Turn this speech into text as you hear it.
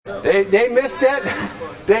They missed that.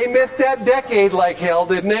 They missed that decade like hell,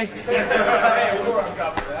 didn't they?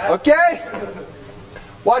 Okay.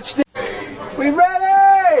 Watch this. We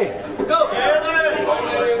ready?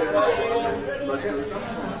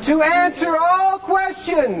 To answer all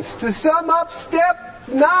questions. To sum up step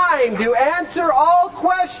 9. To answer all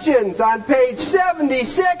questions on page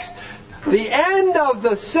 76. The end of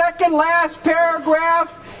the second last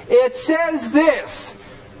paragraph. It says this.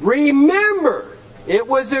 Remember, it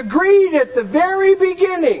was agreed at the very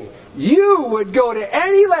beginning you would go to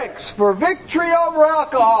any lengths for victory over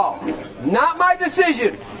alcohol. Not my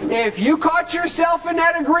decision. If you caught yourself in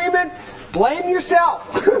that agreement, blame yourself.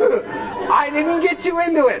 I didn't get you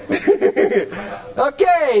into it.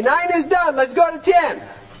 Okay, 9 is done. Let's go to 10.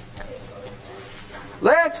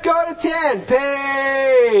 Let's go to 10.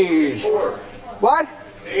 Page. What?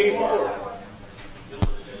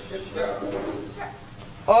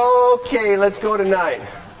 Okay, let's go to 9.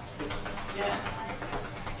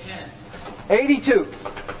 82.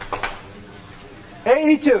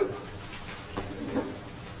 82.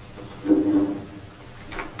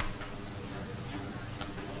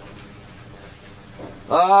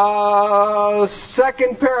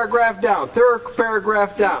 Second paragraph down. Third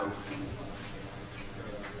paragraph down.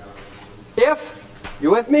 If,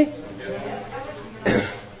 you with me?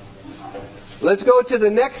 Let's go to the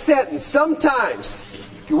next sentence. Sometimes.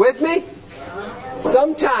 You with me?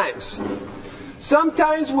 Sometimes.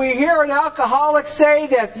 Sometimes we hear an alcoholic say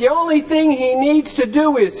that the only thing he needs to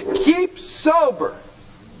do is keep sober.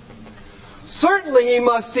 Certainly he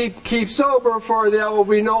must keep sober, for there will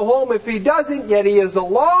be no home if he doesn't, yet he is a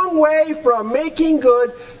long way from making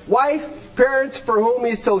good. Wife, parents for whom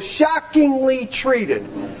he's so shockingly treated.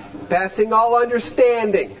 Passing all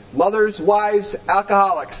understanding. Mothers, wives,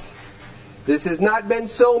 alcoholics. This has not been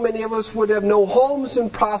so. Many of us would have no homes,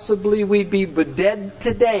 and possibly we'd be dead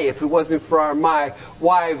today if it wasn't for my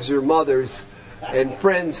wives or mothers and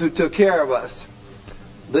friends who took care of us.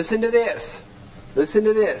 Listen to this. Listen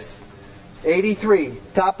to this. 83,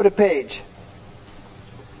 top of the page.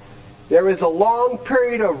 There is a long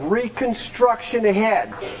period of reconstruction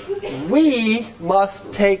ahead. We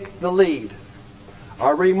must take the lead.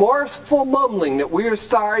 Our remorseful mumbling that we are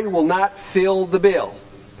sorry will not fill the bill.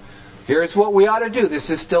 Here's what we ought to do. This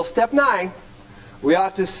is still step 9. We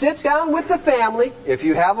ought to sit down with the family. If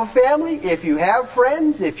you have a family, if you have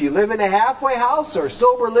friends, if you live in a halfway house or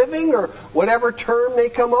sober living or whatever term they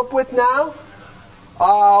come up with now,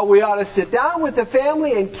 we ought to sit down with the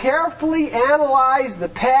family and carefully analyze the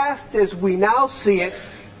past as we now see it,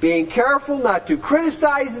 being careful not to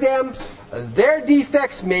criticize them. Their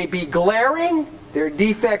defects may be glaring.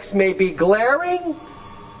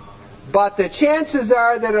 But the chances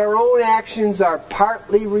are that our own actions are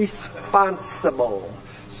partly responsible.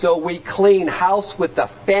 So we clean house with the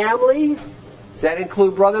family. Does that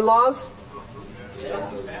include brother-in-laws?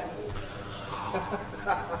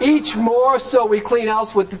 So we clean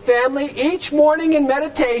house with the family. Each morning in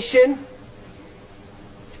meditation,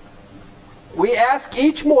 we ask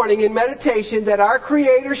each morning in meditation that our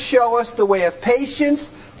Creator show us the way of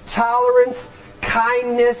patience, tolerance,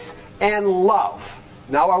 kindness, and love.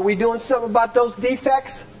 Now, are we doing something about those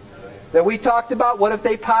defects that we talked about? What if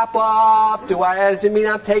they pop up? Does it mean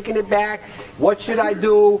I'm taking it back? What should I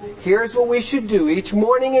do? Here's what we should do. Each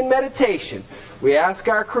morning in meditation, we ask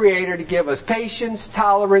our Creator to give us patience,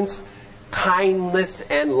 tolerance, kindness,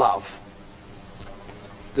 and love.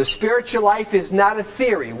 The spiritual life is not a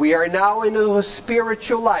theory. We are now into a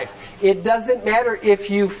spiritual life. It doesn't matter if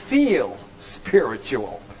you feel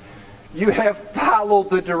spiritual. You have followed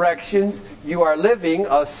the directions. You are living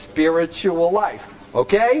a spiritual life.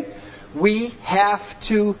 Okay? We have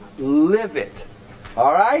to live it.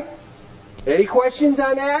 All right? Any questions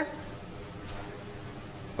on that?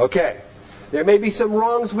 Okay. There may be some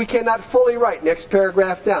wrongs we cannot fully right. Next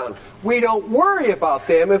paragraph down. We don't worry about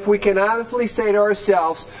them if we can honestly say to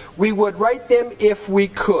ourselves, we would right them if we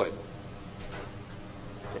could.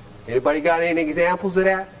 Anybody got any examples of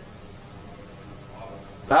that?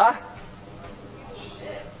 Huh?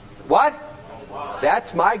 What?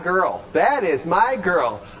 That's my girl. That is my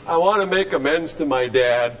girl. I want to make amends to my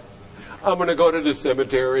dad. I'm going to go to the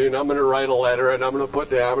cemetery and I'm going to write a letter and I'm going to put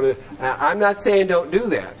down. I'm not saying don't do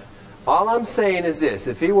that. All I'm saying is this.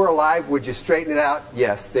 If he were alive, would you straighten it out?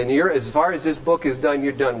 Yes. Then you're, as far as this book is done,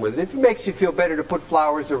 you're done with it. If it makes you feel better to put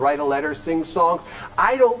flowers or write a letter, sing songs,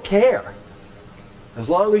 I don't care. As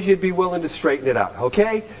long as you'd be willing to straighten it out,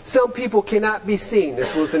 okay? Some people cannot be seen.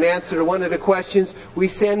 This was an answer to one of the questions. We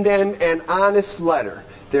send them an honest letter.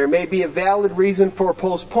 There may be a valid reason for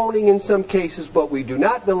postponing in some cases, but we do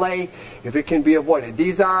not delay if it can be avoided.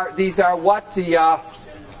 These are what?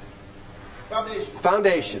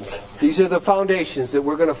 Foundations. These are the foundations that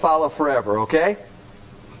we're going to follow forever, okay?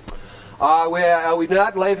 We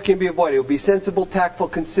not life can be avoided. It will be sensible, tactful,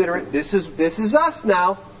 considerate. This is us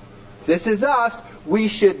now. This is us. We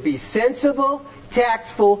should be sensible,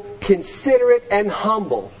 tactful, considerate, and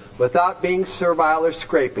humble without being servile or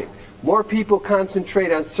scraping. More people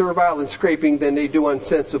concentrate on servile and scraping than they do on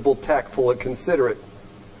sensible, tactful, and considerate.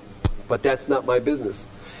 But that's not my business.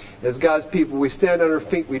 As God's people, we stand on our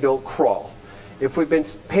feet, we don't crawl. If we've been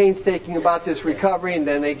painstaking about this recovery, and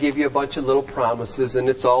then they give you a bunch of little promises, and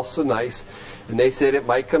it's all so nice, and they said it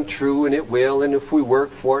might come true, and it will, and if we work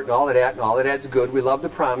for it, and all of that's good. We love the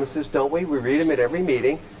promises, don't we? We read them at every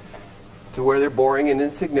meeting to where they're boring and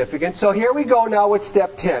insignificant. So here we go now with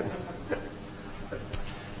step 10.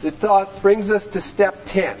 The thought brings us to step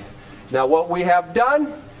 10. Now what we have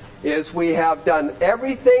done is we have done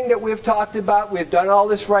everything that we've talked about. We've done all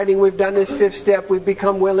this writing. We've done this fifth step. We've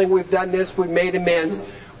become willing. We've done this. We've made amends.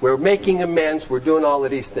 We're making amends. We're doing all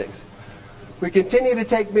of these things. We continue to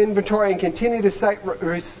take inventory and continue to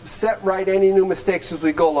set right any new mistakes as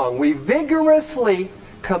we go along. We vigorously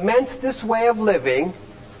commence this way of living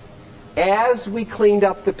as we cleaned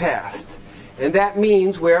up the past. And that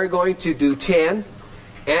means we are going to do 10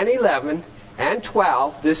 and 11 and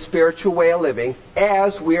 12, this spiritual way of living,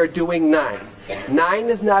 as we are doing 9. 9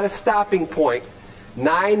 is not a stopping point.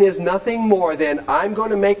 9 is nothing more than I'm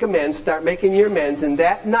going to make amends, start making your amends, and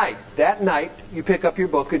that night, you pick up your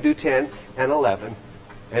book and do 10 and 11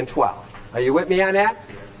 and 12. Are you with me on that?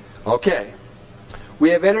 Okay.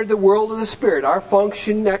 We have entered the world of the Spirit. Our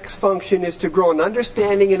next function is to grow in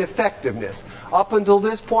understanding and effectiveness. Up until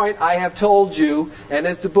this point, I have told you, and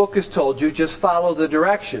as the book has told you, just follow the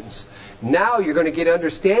directions. Now you're going to get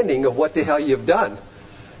understanding of what the hell you've done.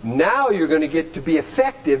 Now you're going to get to be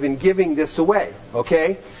effective in giving this away.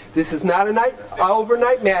 Okay? This is not an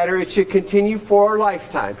overnight matter. It should continue for a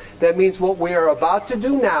lifetime. That means what we are about to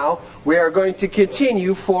do now, we are going to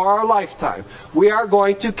continue for our lifetime. We are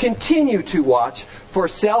going to continue to watch for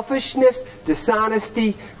selfishness,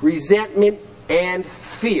 dishonesty, resentment, and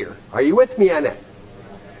fear. Are you with me on that?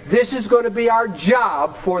 This is going to be our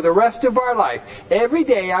job for the rest of our life. Every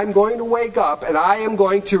day I'm going to wake up and I am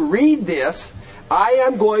going to read this. I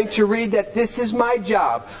am going to read that this is my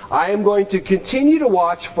job. I am going to continue to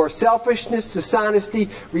watch for selfishness, dishonesty,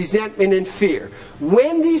 resentment, and fear.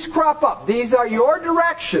 When these crop up, these are your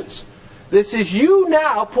directions. This is you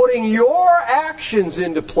now putting your actions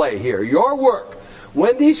into play here, your work.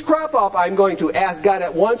 When these crop up, I'm going to ask God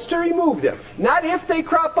at once to remove them. Not if they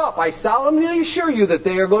crop up. I solemnly assure you that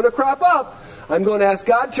they are going to crop up. I'm going to ask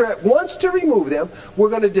God at once to remove them. We're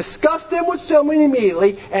going to discuss them with someone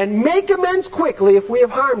immediately and make amends quickly if we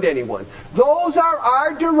have harmed anyone. Those are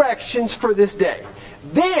our directions for this day.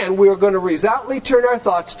 Then we are going to resolutely turn our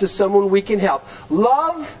thoughts to someone we can help.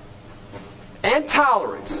 Love and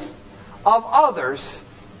tolerance of others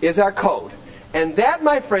is our code. And that,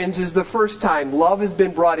 my friends, is the first time love has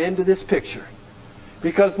been brought into this picture.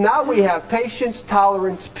 Because now we have patience,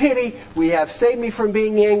 tolerance, pity. We have save me from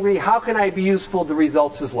being angry. How can I be useful? The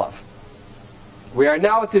results is love. We are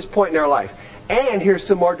now at this point in our life. And here's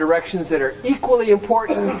some more directions that are equally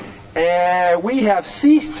important. We have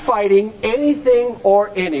ceased fighting anything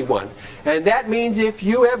or anyone. And that means if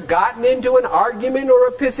you have gotten into an argument or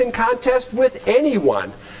a pissing contest with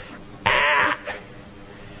anyone,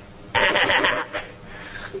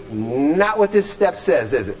 not what this step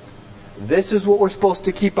says, is it? This is what we're supposed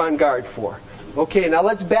to keep on guard for. Okay, now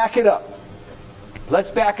let's back it up.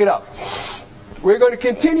 We're going to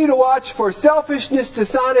continue to watch for selfishness,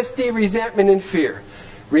 dishonesty, resentment, and fear.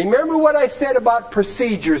 Remember what I said about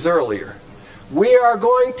procedures earlier. We are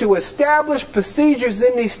going to establish procedures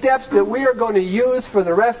in these steps that we are going to use for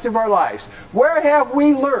the rest of our lives. Where have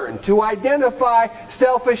we learned to identify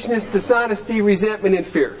selfishness, dishonesty, resentment, and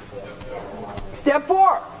fear? Step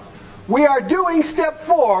 4. We are doing step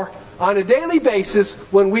 4 on a daily basis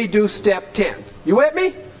when we do step 10. You with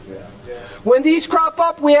me? Yeah. When these crop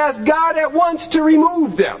up, we ask God at once to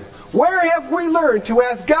remove them. Where have we learned to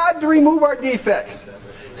ask God to remove our defects?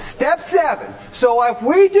 Step 7. So if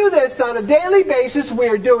we do this on a daily basis, we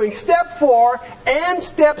are doing step 4 and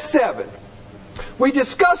step 7. We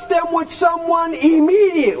discuss them with someone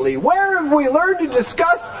immediately. Where have we learned to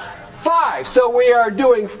discuss? 5. So we are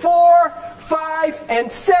doing 4, 5,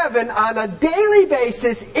 and 7 on a daily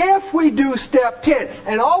basis if we do step 10.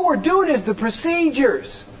 And all we're doing is the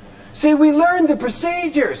procedures. See, we learned the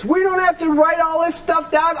procedures. We don't have to write all this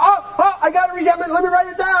stuff down. Oh, I got a resentment. Let me write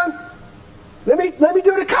it down. Let me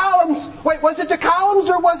do the columns. Wait, was it the columns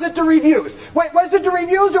or was it the reviews? Wait, was it the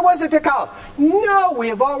reviews or was it the columns? No, we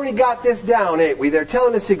have already got this down, ain't we? They're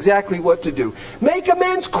telling us exactly what to do. Make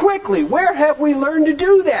amends quickly. Where have we learned to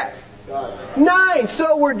do that? 9.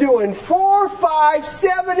 So we're doing 4, 5,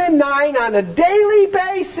 7, and 9 on a daily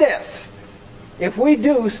basis. If we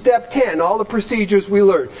do step 10, all the procedures we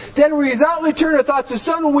learned. Then we resolutely turn our thoughts to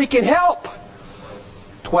someone we can help.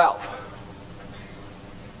 12.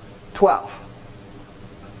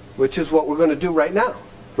 Which is what we're going to do right now.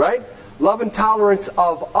 Right? Love and tolerance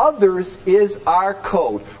of others is our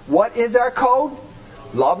code. What is our code?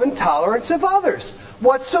 Love and tolerance of others.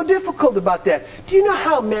 What's so difficult about that? Do you know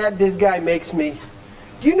how mad this guy makes me?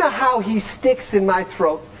 Do you know how he sticks in my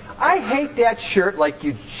throat? I hate that shirt like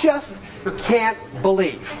you just can't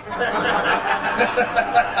believe.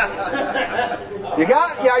 You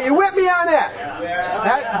got? Yeah, are you with me on that?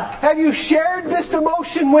 Have you shared this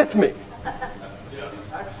emotion with me?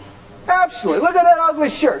 Absolutely. Look at that ugly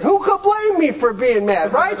shirt. Who could blame me for being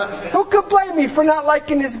mad, right? Who could blame me for not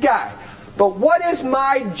liking this guy? But what is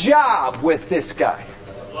my job with this guy?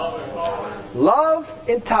 Love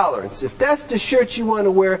and tolerance. If that's the shirt you want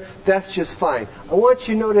to wear, that's just fine. I want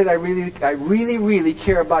you to know that I really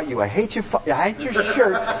care about you. I hate your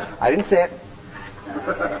shirt. I didn't say it.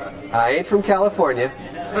 I ain't from California.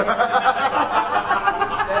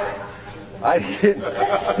 I didn't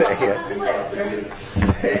say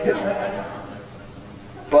it.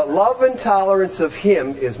 But love and tolerance of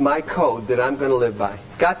him is my code that I'm going to live by.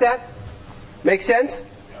 Got that? Make sense?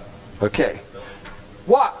 Okay.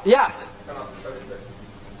 What? Yes?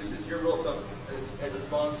 This is your rule of thumb as a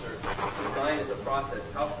sponsor. 9 is a process.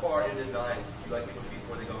 How far into 9 do you like people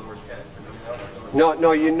before they go to verse 10?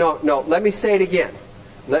 No. Let me say it again.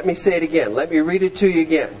 Let me read it to you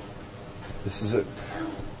again. This is it.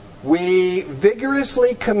 We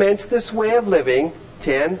vigorously commenced this way of living,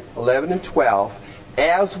 10, 11, and 12,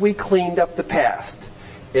 as we cleaned up the past.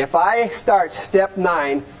 If I start step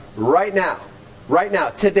 9 right now,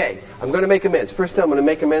 today, I'm going to make amends. First, I'm going to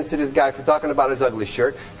make amends to this guy for talking about his ugly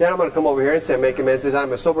shirt. Then I'm going to come over here and say, make amends that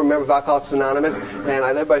I'm a sober member of Alcoholics Anonymous, and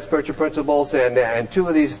I live by spiritual principles, and 2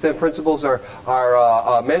 of these principles are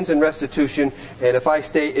amends and restitution. And if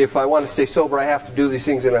I want to stay sober, I have to do these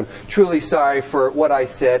things, and I'm truly sorry for what I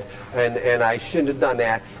said, and I shouldn't have done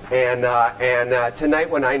that. And tonight,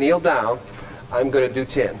 when I kneel down, I'm going to do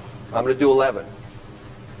 10. I'm going to do 11.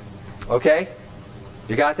 Okay?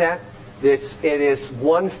 You got that? It is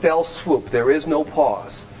one fell swoop. There is no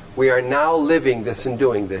pause. We are now living this and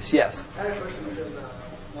doing this. Yes? I had a question because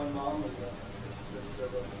my mom was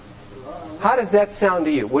How does that sound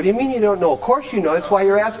to you? What do you mean you don't know? Of course you know. That's why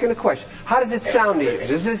you're asking the question. How does it sound to you?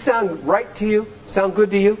 Does it sound right to you? Sound good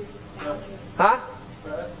to you? Huh?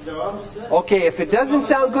 Okay, if it doesn't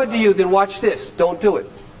sound good to you, then watch this. Don't do it.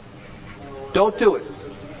 Don't do it.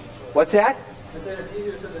 What's that? I said it's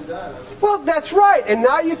easier said than done. Well, that's right. And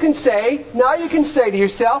now you can say to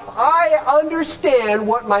yourself, I understand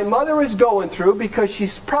what my mother is going through because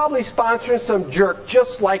she's probably sponsoring some jerk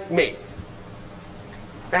just like me.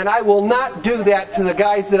 And I will not do that to the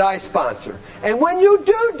guys that I sponsor. And when you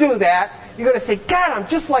do that, you're going to say, God, I'm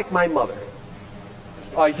just like my mother.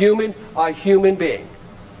 A human being.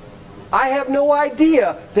 I have no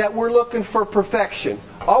idea that we're looking for perfection.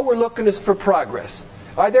 All we're looking is for progress.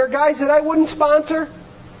 Are there guys that I wouldn't sponsor?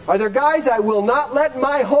 Are there guys I will not let in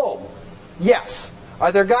my home? Yes.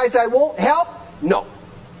 Are there guys I won't help? No.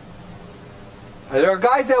 Are there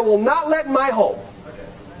guys I will not let in my home?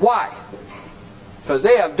 Why? Because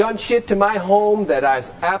they have done shit to my home that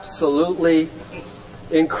is absolutely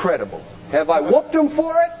incredible. Have I whooped them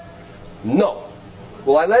for it? No.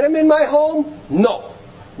 Will I let them in my home? No.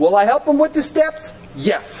 Will I help them with the steps?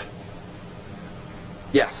 Yes.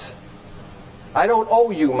 Yes. I don't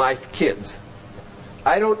owe you my kids.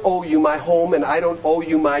 I don't owe you my home, and I don't owe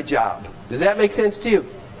you my job. Does that make sense to you?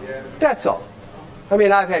 Yeah. That's all. I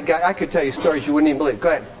mean, I've had guys, I could tell you stories you wouldn't even believe. Go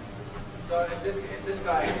ahead. So if this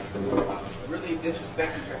guy really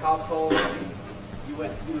disrespected your household, you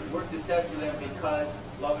would work this test for them because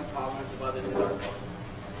love and tolerance of others is our code.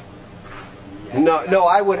 No,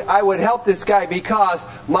 I would help this guy because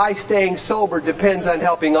my staying sober depends on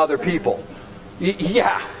helping other people.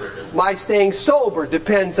 Yeah, my staying sober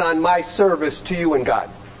depends on my service to you and God.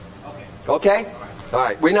 Okay? All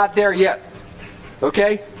right, we're not there yet.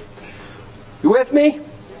 Okay? You with me?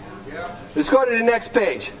 Yeah. Let's go to the next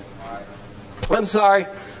page. I'm sorry.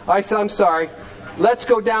 I'm sorry. Let's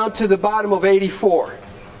go down to the bottom of 84.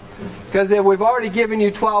 Because we've already given you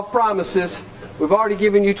 12 promises. We're going to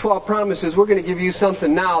give you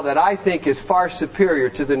something now that I think is far superior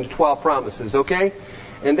to the 12 promises. Okay?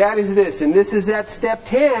 And that is this. And this is at step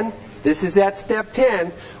 10. This is at step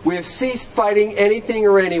 10. We have ceased fighting anything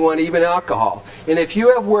or anyone, even alcohol. And if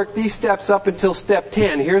you have worked these steps up until step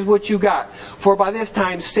 10, here's what you got. For by this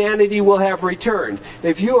time, sanity will have returned.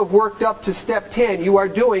 If you have worked up to step 10, you are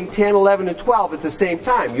doing 10, 11, and 12 at the same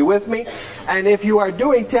time. You with me? And if you are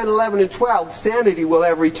doing 10, 11, and 12, sanity will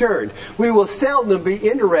have returned. We will seldom be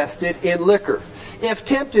interested in liquor. If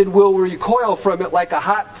tempted, we'll recoil from it like a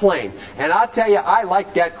hot flame. And I'll tell you, I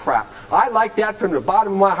like that crap. I like that from the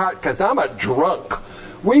bottom of my heart because I'm a drunk.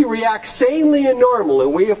 We react sanely and normally.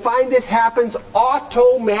 We find this happens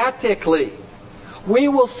automatically. We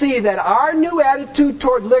will see that our new attitude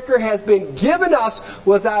toward liquor has been given us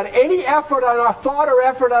without any effort on our thought or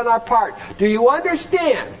effort on our part. Do you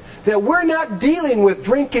understand? That we're not dealing with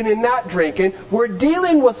drinking and not drinking. We're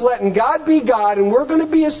dealing with letting God be God, and we're going to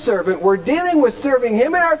be a servant. We're dealing with serving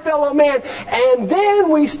Him and our fellow man, and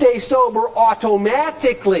then we stay sober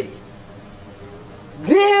automatically.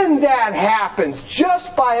 Then that happens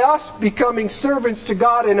just by us becoming servants to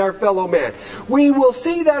God and our fellow man. We will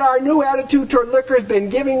see that our new attitude toward liquor has been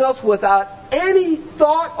giving us without any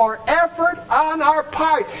thought or effort on our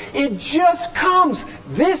part. It just comes.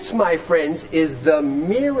 This, my friends, is the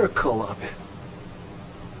miracle of it.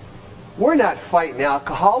 We're not fighting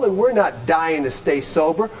alcohol and we're not dying to stay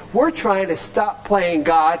sober. We're trying to stop playing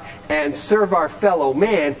God and serve our fellow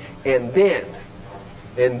man, and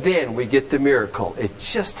then we get the miracle. It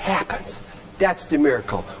just happens. That's the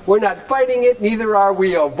miracle. We're not fighting it, neither are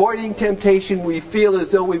we avoiding temptation. We feel as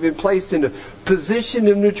though we've been placed in a position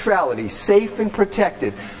of neutrality, safe and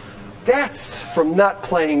protected. That's from not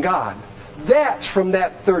playing God. That's from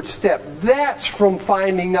that third step. That's from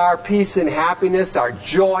finding our peace and happiness, our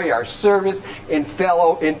joy, our service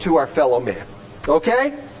into our fellow man.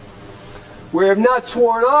 Okay? We have not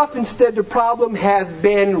sworn off, instead the problem has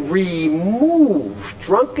been removed.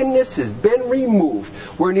 Drunkenness has been removed.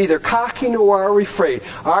 We're neither cocky nor are we afraid.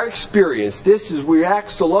 Our experience, this is we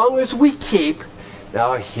act so long as we keep.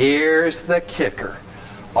 Now here's the kicker.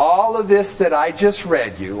 All of this that I just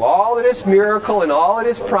read you, all of this miracle and all of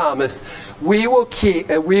this promise, we will keep,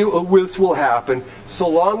 and this will happen so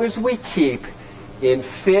long as we keep in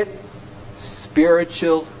fit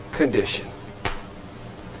spiritual condition.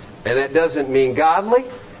 And that doesn't mean godly.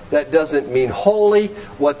 That doesn't mean holy.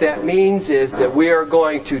 What that means is that we are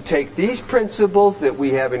going to take these principles that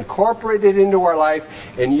we have incorporated into our life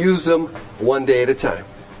and use them one day at a time.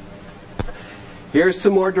 Here's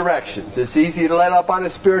some more directions. It's easy to let up on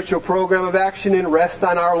a spiritual program of action and rest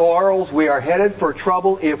on our laurels. We are headed for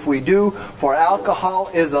trouble if we do, for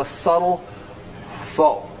alcohol is a subtle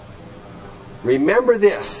foe. Remember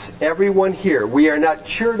this, everyone here, we are not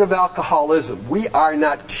cured of alcoholism. We are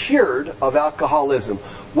not cured of alcoholism.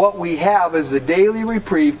 What we have is a daily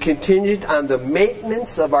reprieve contingent on the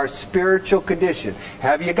maintenance of our spiritual condition.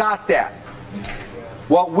 Have you got that?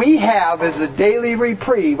 What we have is a daily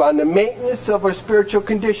reprieve on the maintenance of our spiritual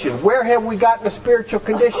condition. Where have we gotten a spiritual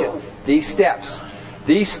condition? These steps.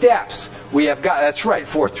 These steps we have got. That's right,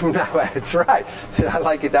 4 through 9. That's right. I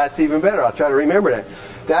like it. That's even better. I'll try to remember that.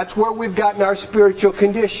 That's where we've gotten our spiritual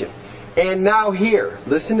condition. And now here,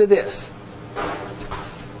 listen to this.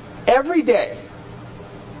 Every day,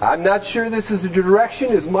 I'm not sure this is a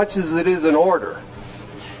direction as much as it is an order.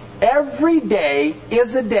 Every day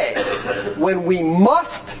is a day when we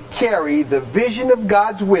must carry the vision of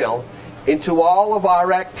God's will into all of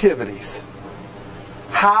our activities.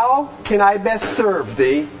 How can I best serve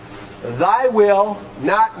Thee? Thy will,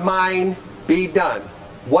 not mine, be done.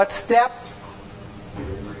 What step?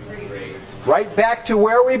 Right back to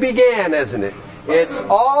where we began, isn't it? It's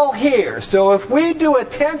all here. So if we do a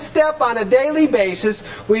 10th step on a daily basis,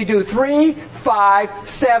 we do 3, 5,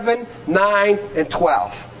 7, 9, and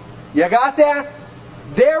 12. You got that?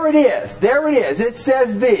 There it is. There it is. It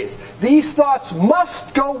says this. These thoughts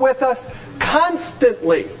must go with us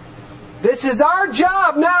constantly. This is our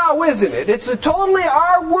job now, isn't it? It's totally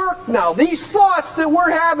our work now. These thoughts that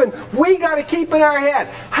we're having, we got to keep in our head.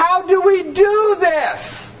 How do we do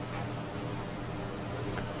this?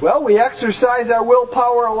 Well, we exercise our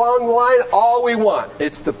willpower along the line all we want.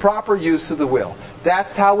 It's the proper use of the will.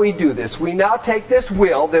 That's how we do this. We now take this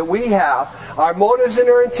will that we have, our motives and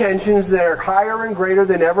our intentions that are higher and greater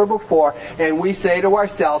than ever before, and we say to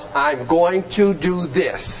ourselves, I'm going to do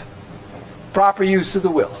this. Proper use of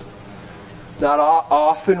the will. Not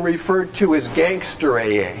often referred to as gangster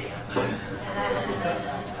AA.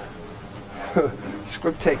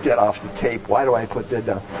 Script, take that off the tape. Why do I put that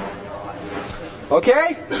down?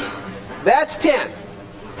 Okay? That's 10.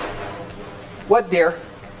 What, dear?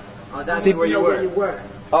 I was asking where you were.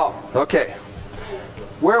 Oh, okay.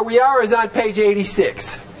 Where we are is on page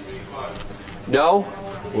 86. No,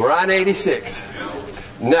 we're on 86.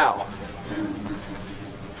 Now,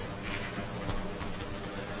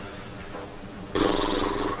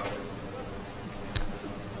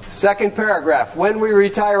 second paragraph, when we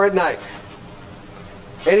retire at night.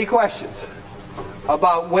 Any questions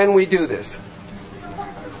about when we do this?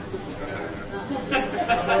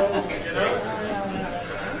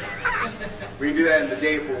 We do that in the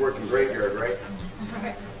day if we're working graveyard, right?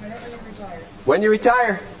 When you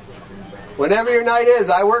retire. Whenever your night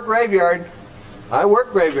is. I work graveyard.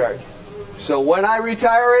 So when I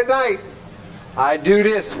retire at night, I do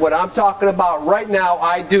this. What I'm talking about right now,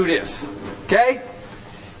 I do this. Okay?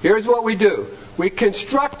 Here's what we do. We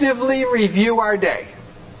constructively review our day.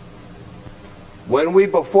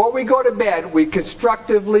 Before we go to bed, we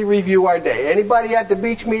constructively review our day. Anybody at the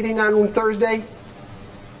beach meeting on Thursday?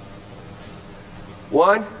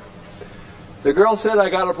 One? The girl said,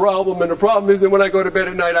 I got a problem, and the problem is that when I go to bed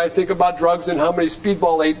at night, I think about drugs and how many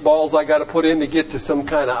speedball 8 balls I got to put in to get to some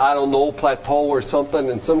kind of, I don't know, plateau or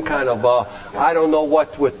something, and some kind of, I don't know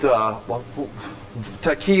what with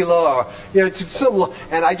tequila or, it's some,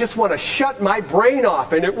 and I just want to shut my brain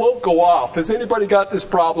off, and it won't go off. Has anybody got this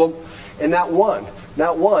problem? And not one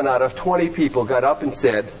out of 20 people got up and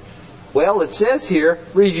said, well, it says here,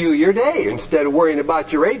 review your day instead of worrying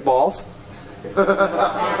about your 8 balls. We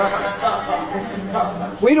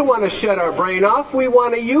don't want to shut our brain off. We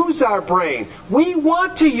want to use our brain. We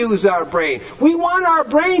want to use our brain. We want our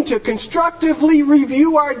brain to constructively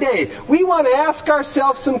review our day. We want to ask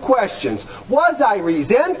ourselves some questions. Was I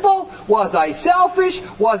resentful? Was I selfish?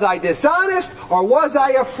 Was I dishonest? Or was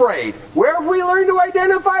I afraid? Where have we learned to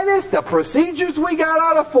identify this? The procedures we got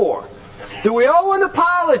out of 4. Do we owe an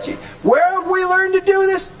apology? Where have we learned to do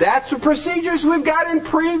this? That's the procedures we've got in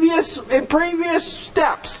previous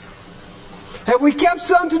steps. Have we kept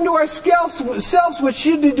something to ourselves which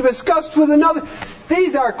should be discussed with another?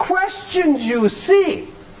 These are questions you see.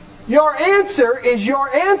 Your answer is your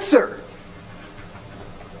answer.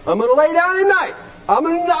 I'm going to lay down at night. I'm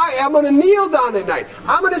going to kneel down at night.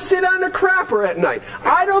 I'm going to sit on the crapper at night.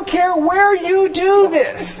 I don't care where you do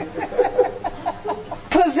this.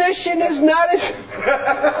 Position is not as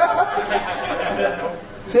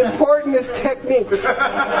important as technique.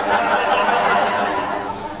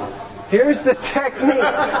 Here's the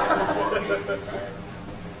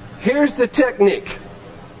technique.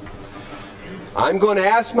 I'm going to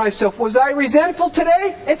ask myself, was I resentful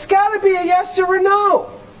today? It's got to be a yes or a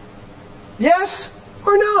no. Yes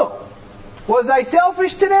or no. Was I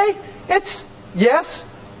selfish today? It's yes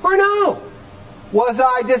or no. Was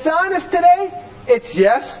I dishonest today? It's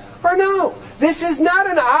yes or no. This is not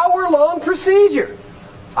an hour-long procedure.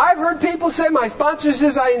 I've heard people say, my sponsor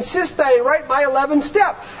says I insist I write my 11th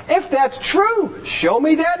step. If that's true, show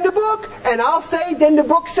me that in the book, and I'll say, then the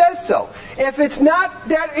book says so. If it's not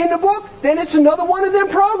that in the book, then it's another one of them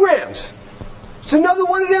programs. It's another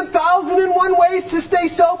one of them 1,001 ways to stay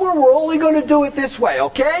sober. We're only going to do it this way,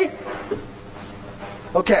 okay?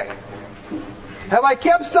 Okay. Have I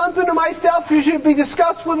kept something to myself that should be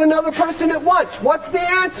discussed with another person at once? What's the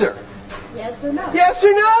answer? Yes or no. Yes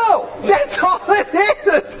or no. That's all it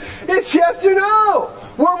is. It's yes or no.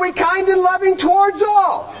 Were we kind and loving towards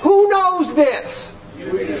all? Who knows this?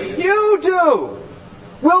 You do.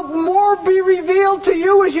 Will more be revealed to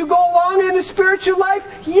you as you go along in the spiritual life?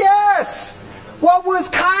 Yes. What was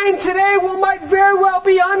kind today might very well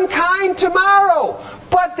be unkind tomorrow.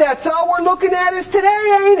 But that's all we're looking at is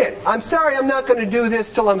today, ain't it? I'm sorry, I'm not going to do this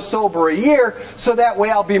till I'm sober a year, so that way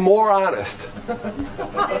I'll be more honest.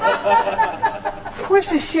 Where's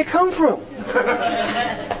this shit come from?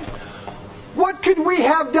 What could we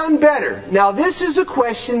have done better? Now, this is a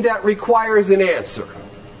question that requires an answer.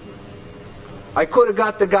 I could have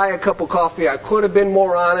got the guy a cup of coffee. I could have been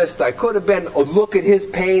more honest. I could have been, look at his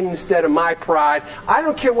pain instead of my pride. I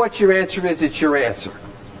don't care what your answer is, it's your answer.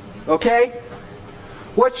 Okay?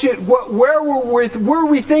 Were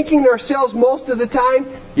we thinking ourselves most of the time?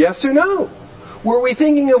 Yes or no? Were we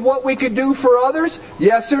thinking of what we could do for others?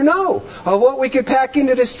 Yes or no? Of what we could pack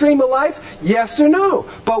into the stream of life? Yes or no?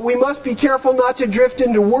 But we must be careful not to drift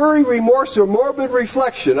into worry, remorse, or morbid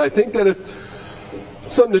reflection. I think that it's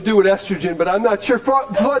something to do with estrogen, but I'm not sure.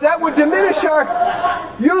 That would diminish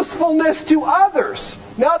our usefulness to others.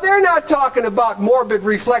 Now, they're not talking about morbid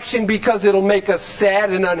reflection because it'll make us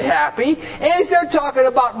sad and unhappy. They're talking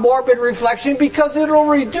about morbid reflection because it'll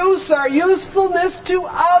reduce our usefulness to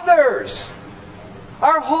others.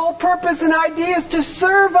 Our whole purpose and idea is to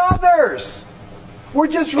serve others. We're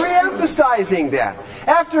just re-emphasizing that.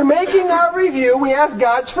 After making our review, we ask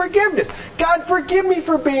God's forgiveness. God, forgive me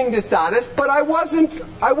for being dishonest, but I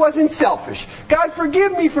wasn't selfish. God,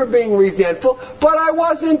 forgive me for being resentful, but I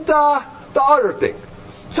wasn't the other thing.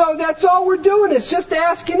 So that's all we're doing, is just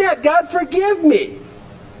asking that. God, forgive me.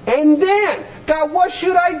 And then, God, what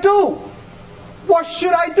should I do? What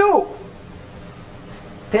should I do?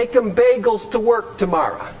 Take them bagels to work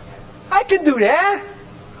tomorrow. I can do that.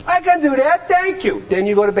 I can do that. Thank you. Then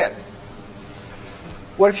you go to bed.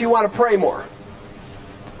 What if you want to pray more?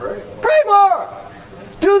 Pray. Pray more.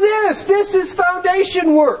 Do this. This is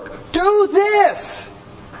foundation work. Do this.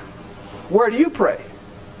 Where do you pray?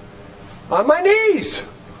 On my knees.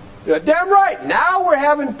 You're damn right. Now we're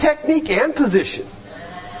having technique and position.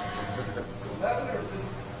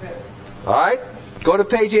 All right. Go to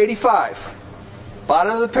page 85.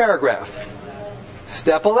 Bottom of the paragraph.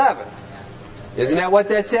 Step 11. Isn't that what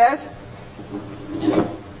that says?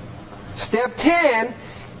 Step 10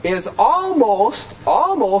 is almost,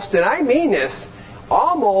 and I mean this,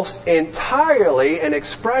 almost entirely an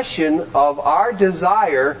expression of our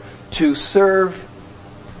desire to serve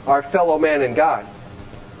our fellow man and God.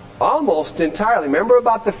 Almost entirely. Remember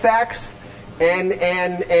about the facts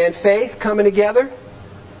and faith coming together?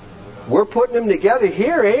 We're putting them together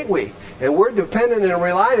here, ain't we? And we're dependent and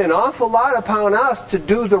relying an awful lot upon us to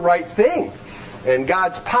do the right thing. And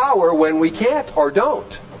God's power when we can't or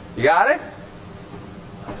don't. You got it?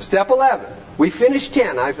 Step 11. We finished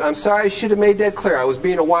 10. I'm sorry, I should have made that clear. I was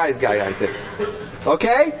being a wise guy, I think.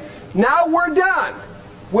 Okay? Now we're done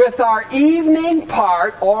with our evening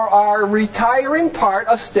part or our retiring part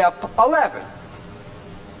of step 11.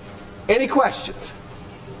 Any questions?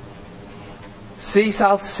 See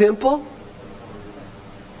how simple?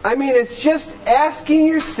 I mean, it's just asking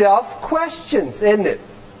yourself questions, isn't it?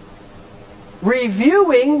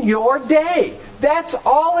 Reviewing your day. That's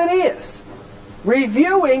all it is.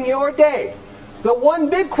 Reviewing your day. The one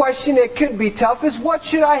big question that could be tough is, what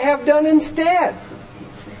should I have done instead?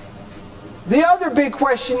 The other big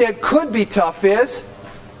question that could be tough is,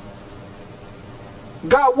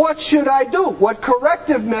 God, what should I do? What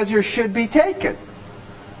corrective measures should be taken?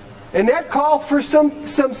 And that calls for some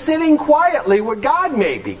sitting quietly with God,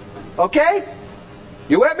 maybe. Okay?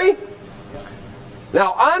 You with me?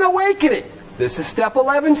 Now, on awakening, this is step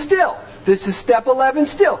 11 still. This is step 11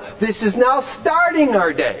 still. This is now starting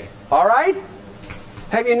our day. All right?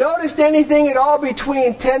 Have you noticed anything at all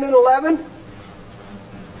between 10 and 11?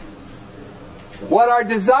 What our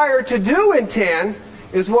desire to do in 10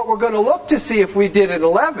 is what we're going to look to see if we did in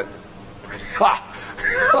 11.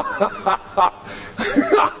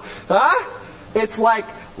 Huh? It's like,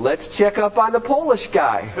 let's check up on the Polish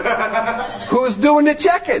guy. Who's doing the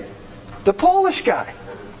checking? The Polish guy.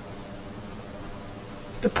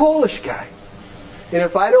 The Polish guy. And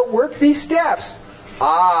if I don't work these steps,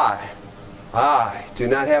 I do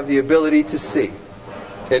not have the ability to see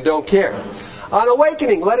and don't care. On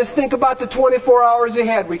awakening, let us think about the 24 hours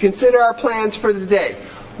ahead. We consider our plans for the day.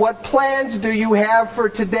 What plans do you have for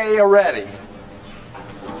today already?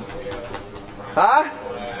 Huh?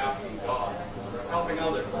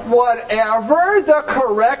 Whatever the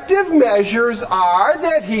corrective measures are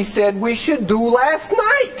that he said we should do last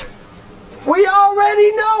night. We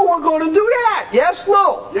already know we're going to do that. Yes,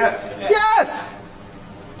 no? Yes. Yes.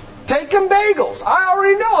 Taking bagels. I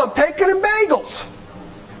already know I'm taking them bagels.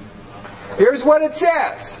 Here's what it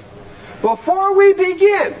says. Before we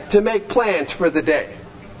begin to make plans for the day,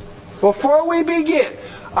 before we begin,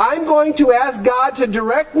 I'm going to ask God to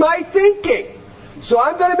direct my thinking. So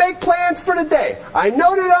I'm going to make plans for the day. I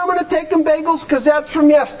know that I'm going to take them bagels because that's from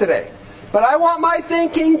yesterday. But I want my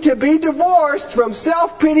thinking to be divorced from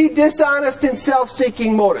self-pity, dishonest, and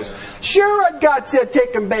self-seeking motives. Sure, God said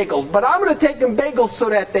take them bagels, but I'm going to take them bagels so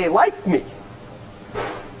that they like me.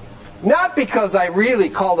 Not because I really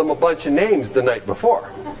called them a bunch of names the night before.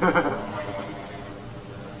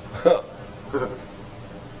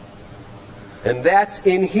 And that's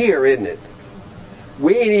in here, isn't it?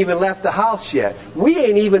 We ain't even left the house yet. We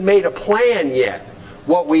ain't even made a plan yet.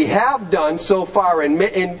 What we have done so far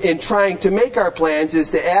in trying to make our plans is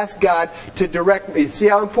to ask God to direct me. See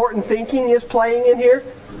how important thinking is playing in here?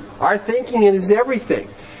 Our thinking is everything.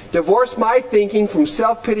 Divorce my thinking from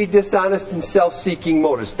self-pity, dishonest, and self-seeking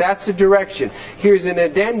motives. That's the direction. Here's an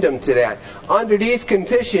addendum to that. Under these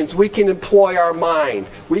conditions, we can employ our mind.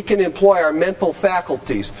 We can employ our mental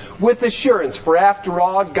faculties with assurance, for after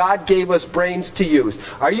all, God gave us brains to use.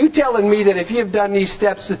 Are you telling me that if you've done these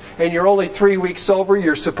steps and you're only 3 weeks sober,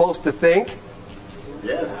 you're supposed to think?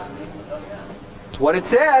 Yes. That's what it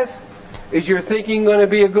says. Is your thinking going to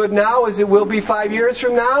be as good now as it will be 5 years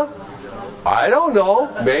from now? I don't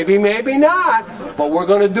know. Maybe, maybe not. But we're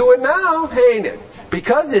going to do it now, ain't it?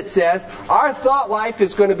 Because it says our thought life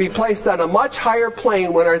is going to be placed on a much higher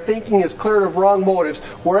plane when our thinking is cleared of wrong motives.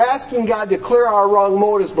 We're asking God to clear our wrong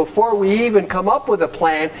motives before we even come up with a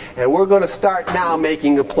plan, and we're going to start now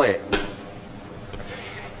making a plan.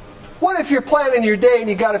 What if you're planning your day and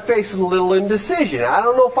you got to face a little indecision? I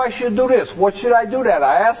don't know if I should do this. What should I do that?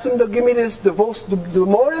 I asked them to give me the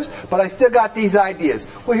motives, but I still got these ideas.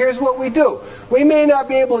 Well, here's what we do. We may not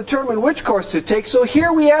be able to determine which course to take, so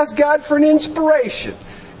here we ask God for an inspiration.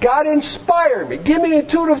 God, inspire me. Give me an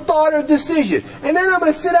intuitive thought or decision. And then I'm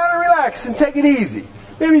going to sit down and relax and take it easy.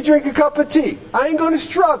 Maybe drink a cup of tea. I ain't going to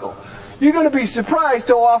struggle. You're going to be surprised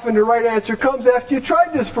how often the right answer comes after you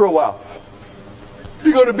tried this for a while.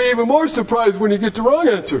 You're going to be even more surprised when you get the wrong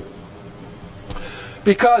answer.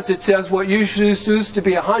 Because it says what usually used to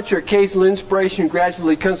be a hunch or occasional inspiration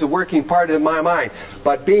gradually becomes a working part of my mind.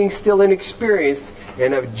 But being still inexperienced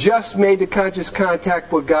and have just made the conscious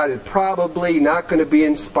contact with God is probably not going to be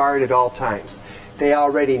inspired at all times. They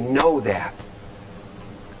already know that.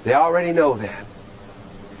 They already know that.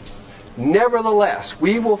 Nevertheless,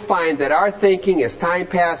 we will find that our thinking as time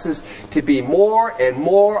passes to be more and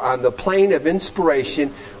more on the plane of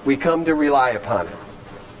inspiration. We come to rely upon it.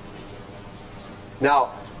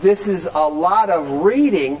 Now, this is a lot of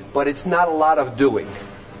reading, but it's not a lot of doing.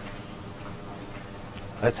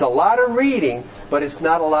 It's a lot of reading, but it's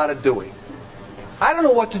not a lot of doing. I don't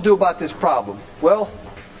know what to do about this problem. Well,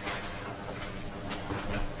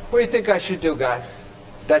 what do you think I should do, God?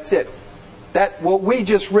 That's it. That what we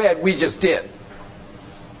just read, we just did.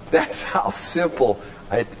 That's how simple.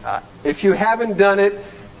 If you haven't done it,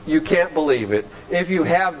 you can't believe it. If you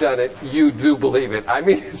have done it, you do believe it. I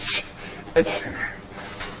mean, it's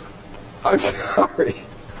I'm sorry.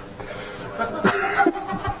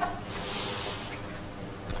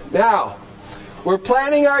 Now, we're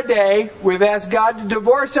planning our day. We've asked God to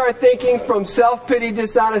divorce our thinking from self-pity,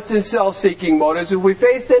 dishonest, and self-seeking motives. If we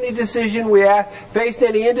faced any indecision, we ask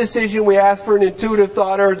for an intuitive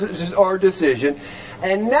thought or decision.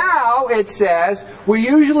 And now it says we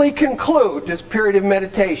usually conclude this period of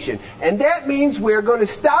meditation. And that means we're going to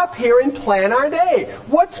stop here and plan our day.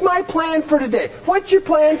 What's my plan for today? What's your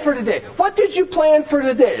plan for today? What did you plan for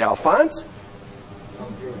today, Alphonse?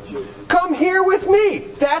 Come here with me.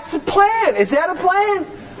 That's a plan. Is that a plan?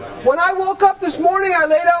 When I woke up this morning, I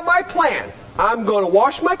laid out my plan. I'm going to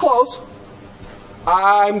wash my clothes.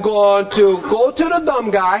 I'm going to go to the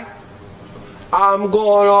dumb guy. I'm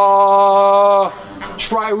going to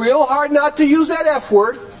try real hard not to use that F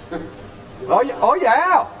word. Oh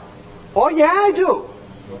yeah. Oh yeah, I do.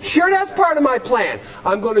 Sure, that's part of my plan.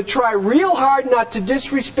 I'm going to try real hard not to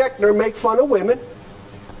disrespect nor make fun of women.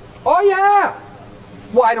 Oh yeah.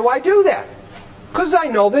 Why do I do that? Because I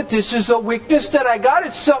know that this is a weakness that I got.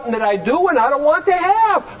 It's something that I do and I don't want to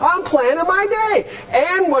have. I'm planning my day.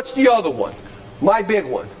 And what's the other one? My big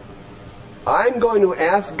one. I'm going to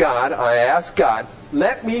ask God,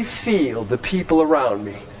 let me feel the people around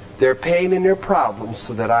me, their pain and their problems,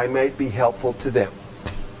 so that I might be helpful to them.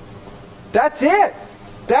 That's it.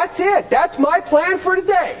 That's it. That's my plan for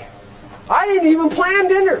today. I didn't even plan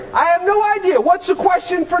dinner. I have no idea. What's the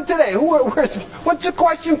question for today? What's the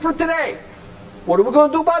question for today? What are we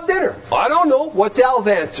going to do about dinner? I don't know. What's Al's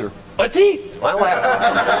answer? Let's eat. What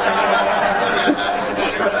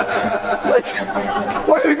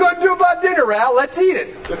are we going to do about dinner, Al? Let's eat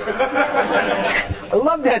it. I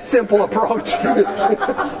love that simple approach.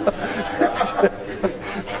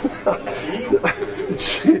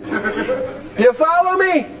 You follow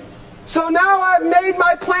me? So now I've made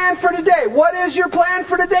my plan for today. What is your plan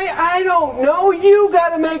for today? I don't know. You got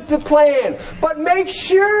to make the plan. But make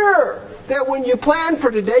sure that when you plan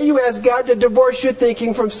for today, you ask God to divorce your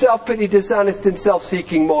thinking from self-pity, dishonest, and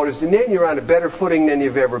self-seeking motives. And then you're on a better footing than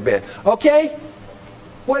you've ever been. Okay?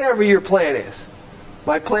 Whatever your plan is.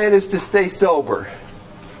 My plan is to stay sober.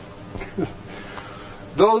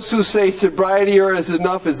 Those who say sobriety is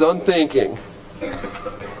enough is unthinking.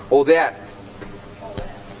 Oh, that.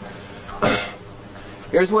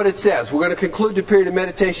 Here's what it says. We're going to conclude the period of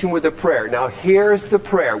meditation with a prayer. Now, here's the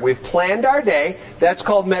prayer. We've planned our day. That's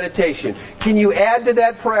called meditation. Can you add to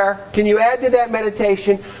that prayer? Can you add to that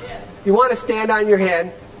meditation? You want to stand on your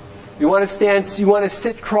head. You want to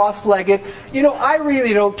sit cross-legged. You know, I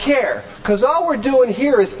really don't care. Because all we're doing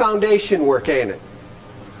here is foundation work, ain't it?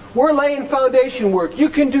 We're laying foundation work. You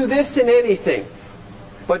can do this in anything,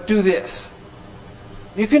 but do this.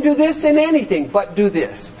 You can do this in anything, but do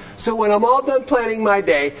this. So when I'm all done planning my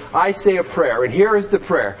day, I say a prayer. And here is the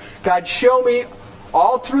prayer. God, show me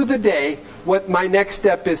all through the day what my next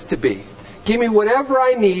step is to be. Give me whatever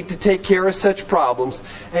I need to take care of such problems.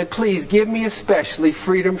 And please give me especially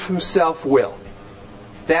freedom from self-will.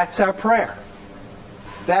 That's our prayer.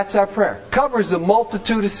 That's our prayer. Covers a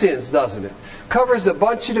multitude of sins, doesn't it? Covers a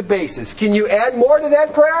bunch of the bases. Can you add more to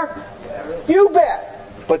that prayer? You bet.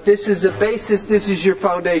 But this is the basis. This is your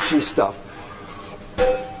foundation stuff. Is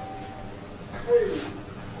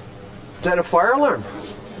that a fire alarm?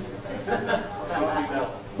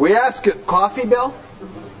 We ask it. Coffee bell?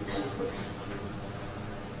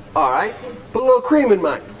 All right. Put a little cream in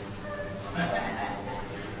mine.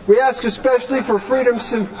 We ask especially for freedom.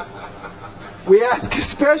 We ask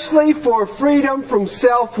especially for freedom from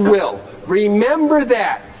self-will. Remember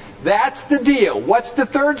that. That's the deal. What's the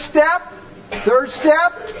third step? Third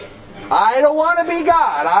step? I don't want to be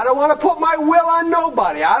God. I don't want to put my will on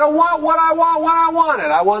nobody. I don't want what I want when I want it.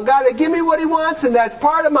 I want God to give me what He wants, and that's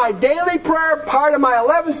part of my daily prayer, part of my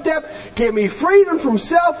 11th step. Give me freedom from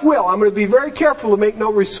self-will. I'm going to be very careful to make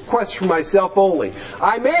no requests for myself only.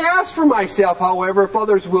 I may ask for myself, however, if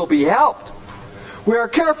others will be helped. We are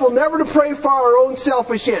careful never to pray for our own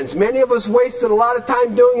selfish ends. Many of us wasted a lot of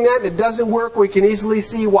time doing that, and it doesn't work. We can easily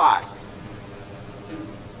see why.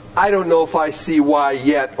 I don't know if I see why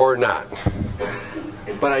yet or not.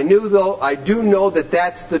 But I do know that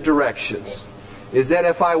that's the directions. Is that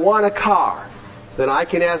if I want a car, then I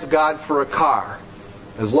can ask God for a car.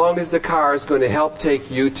 As long as the car is going to help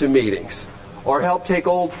take you to meetings. Or help take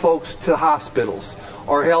old folks to hospitals.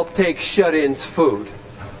 Or help take shut-ins food.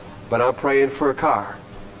 But I'm praying for a car.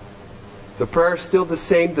 The prayer is still the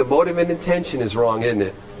same. The motive and intention is wrong, isn't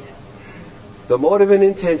it? The motive and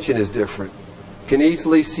intention is different. Can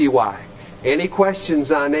easily see why. Any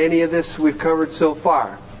questions on any of this we've covered so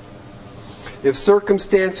far? If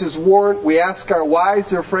circumstances warrant, we ask our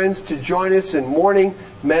wives or friends to join us in morning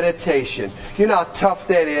meditation. You know how tough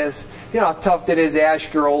that is? You know how tough that is to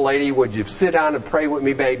ask your old lady, would you sit down and pray with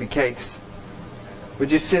me, baby cakes?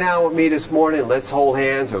 Would you sit down with me this morning? Let's hold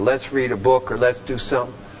hands, or let's read a book, or let's do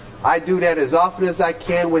something. I do that as often as I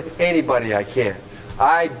can with anybody I can.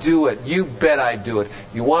 I do it. You bet I do it.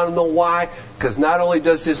 You want to know why? Because not only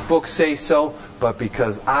does this book say so, but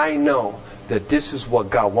because I know that this is what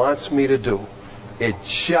God wants me to do. It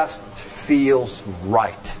just feels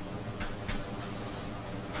right.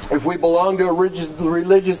 If we belong to a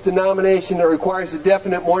religious denomination that requires a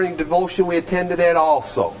definite morning devotion, we attend to that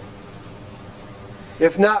also.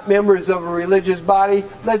 If not members of a religious body,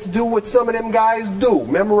 let's do what some of them guys do.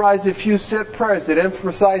 Memorize a few set prayers that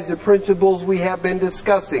emphasize the principles we have been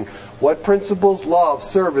discussing. What principles? Love,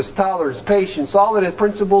 service, tolerance, patience, all of the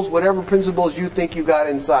principles, whatever principles you think you got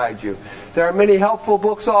inside you. There are many helpful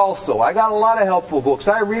books also. I got a lot of helpful books.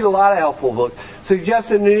 I read a lot of helpful books.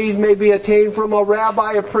 Suggesting that these may be attained from a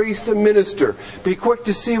rabbi, a priest, a minister. Be quick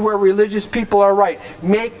to see where religious people are right.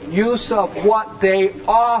 Make use of what they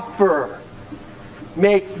offer.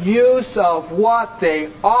 Make use of what they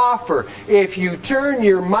offer. If you turn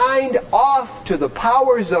your mind off to the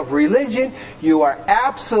powers of religion, you are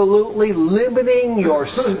absolutely limiting your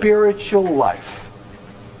spiritual life.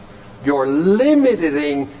 You're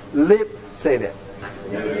limiting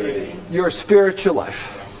your spiritual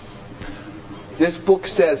life. This book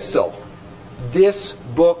says so. This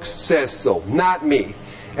book says so, not me.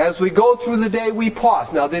 As we go through the day, we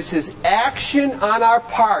pause. Now, this is action on our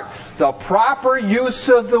part. The proper use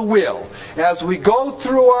of the will. As we go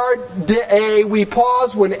through our day, we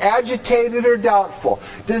pause when agitated or doubtful.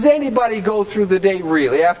 Does anybody go through the day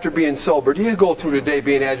really after being sober? Do you go through the day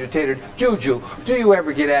being agitated? Juju, do you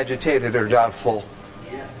ever get agitated or doubtful?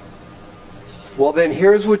 Yeah. Well, then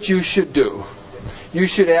here's what you should do. You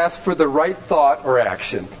should ask for the right thought or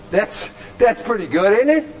action. That's pretty good, isn't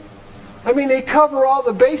it? I mean, they cover all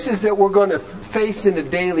the bases that we're going to face in the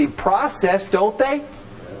daily process, don't they?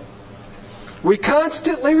 We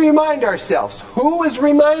constantly remind ourselves. Who is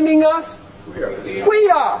reminding us?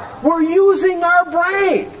 We are. We're using our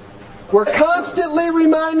brain. We're constantly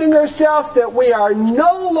reminding ourselves that we are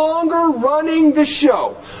no longer running the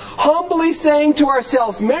show. Humbly saying to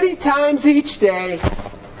ourselves many times each day,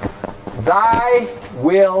 Thy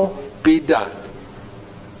will be done.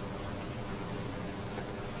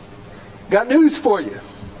 Got news for you.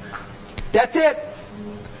 That's it.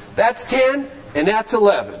 That's 10 and that's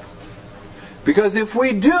 11. Because if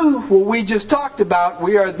we do what we just talked about,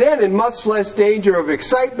 we are then in much less danger of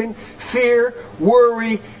excitement, fear,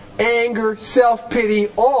 worry, anger, self-pity,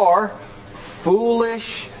 or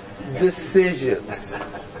foolish decisions.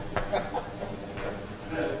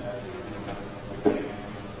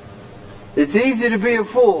 It's easy to be a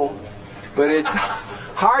fool, but it's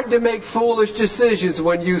hard to make foolish decisions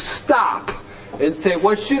when you stop and say,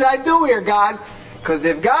 what should I do here, God? Because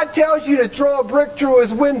if God tells you to throw a brick through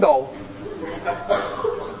his window,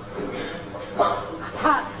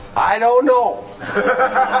 I don't know.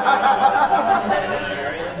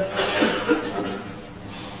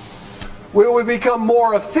 Will we become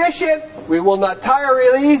more efficient? We will not tire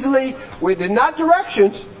really easily. We did not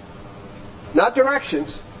directions. Not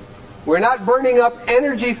directions. We're not burning up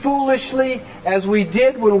energy foolishly as we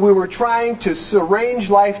did when we were trying to arrange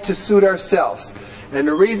life to suit ourselves. And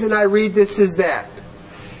the reason I read this is that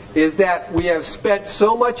we have spent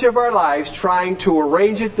so much of our lives trying to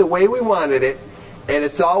arrange it the way we wanted it, and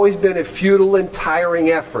it's always been a futile and tiring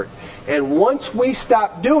effort. And once we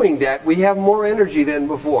stop doing that, we have more energy than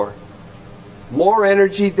before. More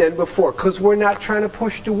energy than before, because we're not trying to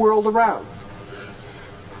push the world around.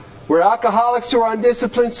 We're alcoholics who are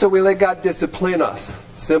undisciplined, so we let God discipline us.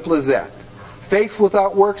 Simple as that. Faith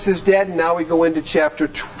without works is dead, and now we go into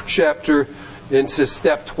into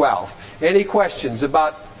step 12. Any questions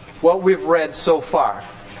about what we've read so far?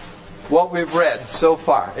 What we've read so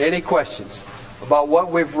far. Any questions about what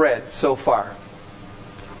we've read so far?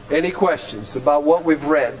 Any questions about what we've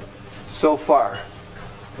read so far?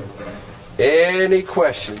 Any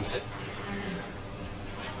questions?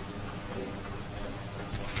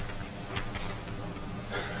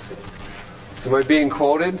 Am I being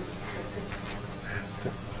quoted?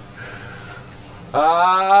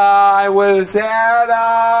 I was at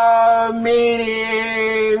a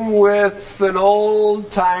meeting with an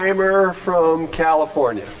old timer from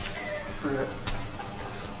California.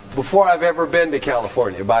 Before I've ever been to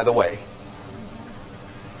California, by the way.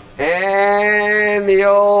 And the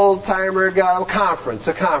old timer got a conference.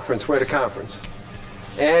 We're at a conference.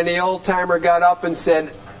 And the old timer got up and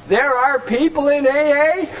said, "There are people in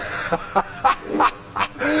AA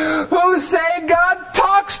who say God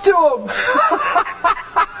talks to them."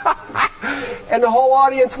 And the whole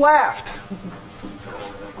audience laughed.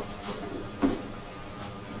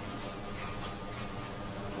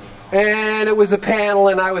 And it was a panel,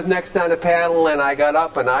 and I was next on the panel, and I got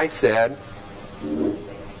up and I said,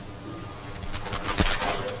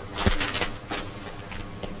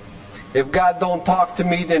 "If God don't talk to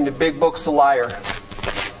me, then the big book's a liar."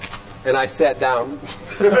 And I sat down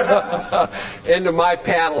into my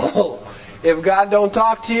panel. If God don't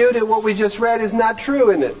talk to you, then what we just read is not true,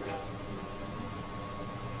 isn't it?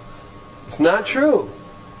 It's not true.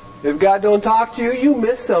 If God don't talk to you, you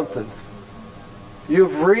missed something.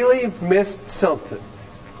 You've really missed something.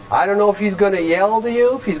 I don't know if He's going to yell to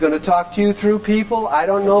you, if He's going to talk to you through people. I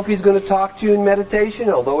don't know if He's going to talk to you in meditation,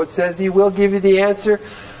 although it says He will give you the answer.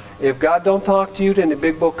 If God don't talk to you, then the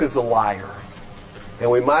big book is a liar. And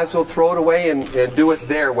we might as well throw it away and do it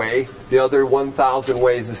their way, the other 1,000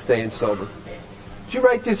 ways of staying sober. Did you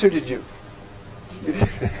write this or did you?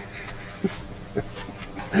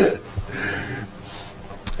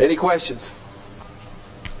 Any questions?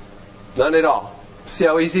 None at all. See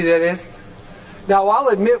how easy that is? Now, I'll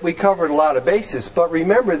admit we covered a lot of bases, but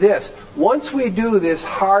remember this. Once we do this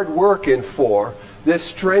hard work in 4, this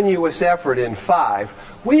strenuous effort in 5,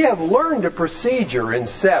 we have learned a procedure in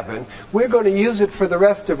 7. We're going to use it for the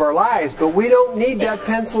rest of our lives, but we don't need that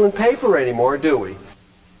pencil and paper anymore, do we?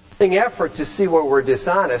 Effort to see where we're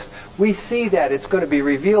dishonest, we see that it's going to be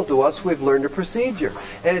revealed to us. We've learned a procedure.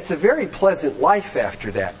 And it's a very pleasant life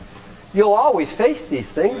after that. You'll always face these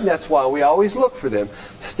things, and that's why we always look for them.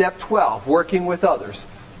 Step 12, working with others.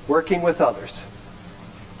 Working with others.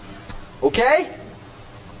 Okay?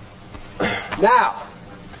 Now,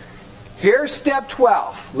 here's step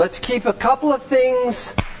 12. Let's keep a couple of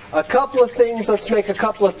things, let's make a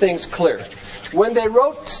couple of things clear. When they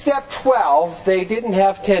wrote step 12, they didn't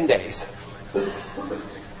have 10 days.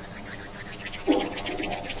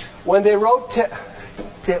 When they wrote,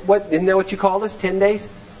 isn't that what you call this, 10 days?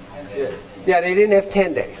 Yeah, they didn't have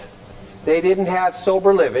 10 days. They didn't have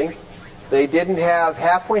sober living. They didn't have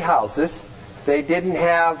halfway houses. They didn't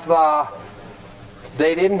have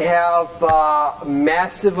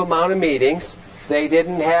massive amount of meetings. They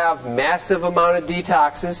didn't have massive amount of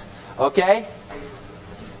detoxes. Okay?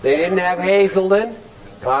 They didn't have Hazelden.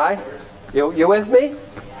 All right? You with me?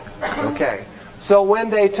 Okay. So when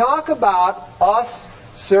they talk about us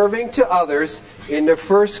serving to others in the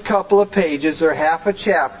first couple of pages or half a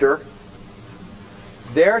chapter,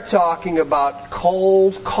 they're talking about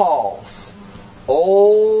cold calls.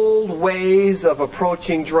 Old ways of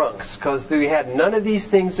approaching drunks, because we had none of these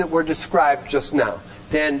things that were described just now.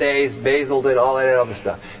 10 days, Hazelden, all that other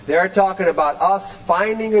stuff. They're talking about us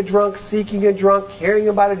finding a drunk, seeking a drunk, hearing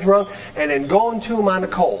about a drunk, and then going to him on the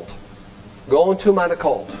cold. Going to him on the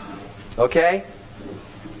cold. Okay?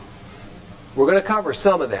 We're going to cover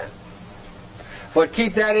some of that. But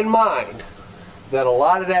keep that in mind. that a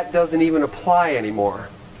lot of that doesn't even apply anymore.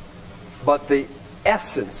 But the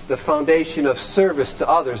essence, the foundation of service to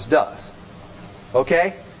others does.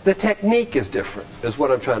 Okay? The technique is different, is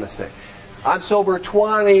what I'm trying to say. I'm sober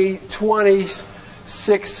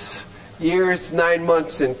 26 years, 9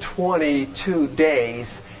 months, and 22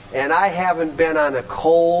 days, and I haven't been on a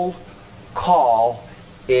cold call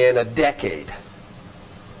in a decade.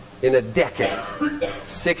 In a decade.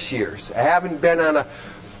 6 years. I haven't been on a...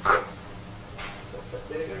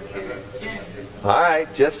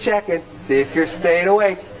 Alright, just checking. See if you're staying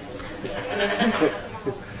awake.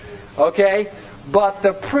 Okay? But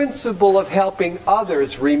the principle of helping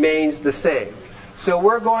others remains the same. So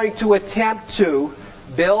we're going to attempt to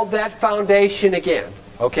build that foundation again.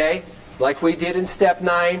 Okay? Like we did in step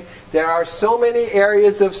 9. There are so many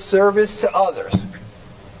areas of service to others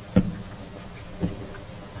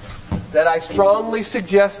that I strongly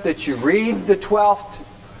suggest that you read the 12th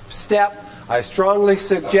step. I strongly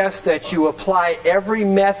suggest that you apply every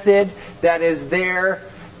method that is there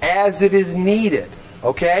as it is needed.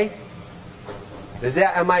 Okay?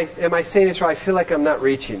 Am I saying this right? I feel like I'm not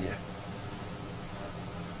reaching you.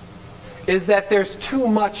 Is that there's too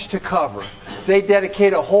much to cover. They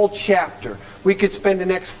dedicate a whole chapter. We could spend the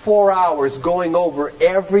next 4 hours going over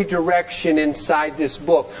every direction inside this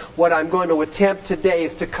book. What I'm going to attempt today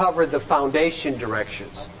is to cover the foundation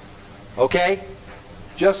directions. Okay?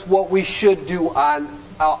 Just what we should do on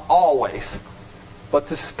always. But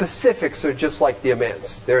the specifics are just like the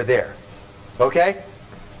amends. They're there. Okay?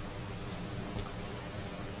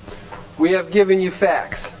 We have given you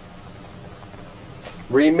facts.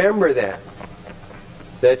 Remember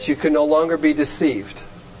that you can no longer be deceived.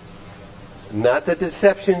 Not that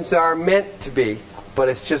deceptions are meant to be, but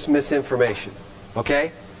it's just misinformation.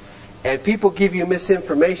 Okay? And people give you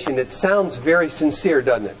misinformation. It sounds very sincere,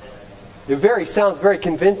 doesn't it? It sounds very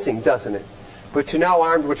convincing, doesn't it? But you're now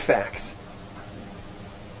armed with facts.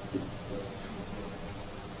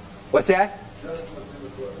 What's that?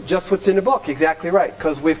 Just what's in the book, exactly right.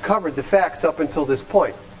 Because we've covered the facts up until this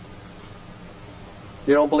point.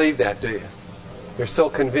 You don't believe that, do you? They're so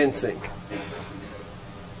convincing.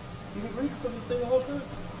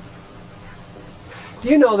 Do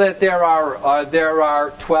you know that there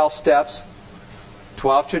are 12 steps,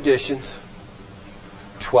 12 traditions,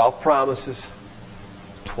 12 promises,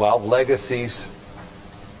 12 legacies?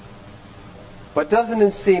 But doesn't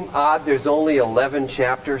it seem odd there's only 11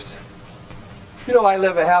 chapters? You know, I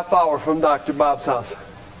live a half hour from Dr. Bob's house.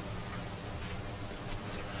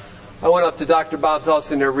 I went up to Dr. Bob's house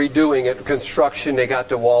and they're redoing it, construction. They got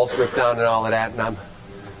the walls ripped down and all of that. And I'm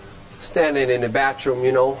standing in the bathroom,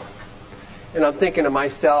 you know, and I'm thinking to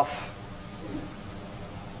myself,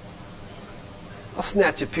 I'll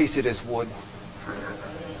snatch a piece of this wood.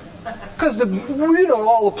 Because,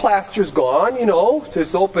 all the plaster's gone,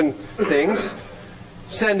 just open things.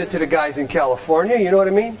 Send it to the guys in California, you know what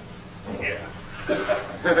I mean? Yeah.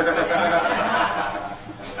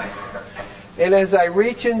 And as I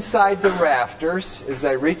reach inside the rafters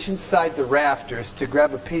to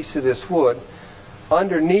grab a piece of this wood,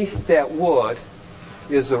 underneath that wood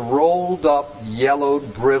is a rolled up,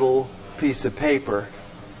 yellowed, brittle piece of paper.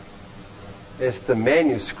 It's the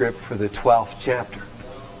manuscript for the 12th chapter.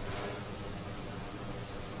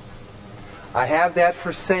 I have that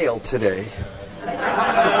for sale today.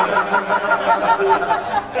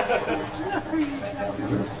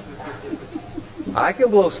 I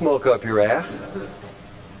can blow smoke up your ass.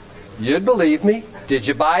 You'd believe me. Did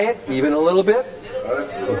you buy it? Even a little bit?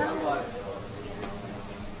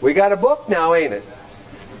 We got a book now, ain't it?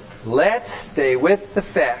 Let's stay with the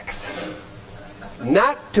facts.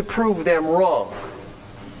 Not to prove them wrong,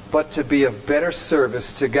 but to be of better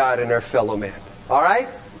service to God and our fellow man. All right?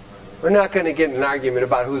 We're not going to get in an argument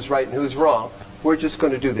about who's right and who's wrong. We're just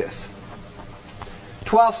going to do this.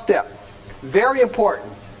 12th step. Very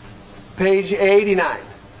important. Page 89.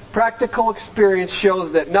 Practical experience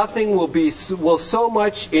shows that nothing will so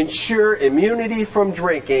much ensure immunity from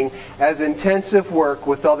drinking as intensive work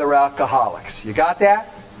with other alcoholics. You got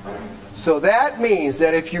that? So that means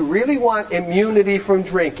that if you really want immunity from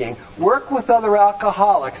drinking, work with other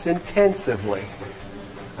alcoholics intensively.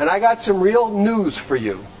 And I got some real news for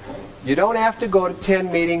you. You don't have to go to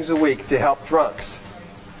 10 meetings a week to help drunks.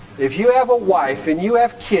 If you have a wife and you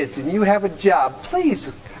have kids and you have a job,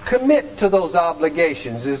 please commit to those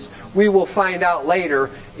obligations. As we will find out later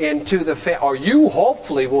into or you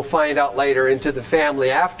hopefully will find out later into the family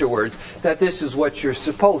afterwards that this is what you're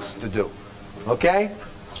supposed to do. Okay?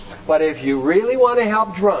 But if you really want to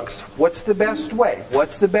help drunks, what's the best way?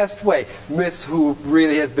 What's the best way? Miss who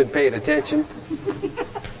really has been paying attention.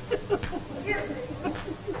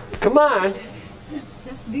 Come on.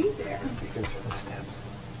 be there. Take him through the steps.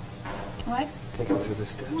 What? Take him through the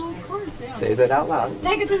steps. Well, of course, yeah. Say that out loud.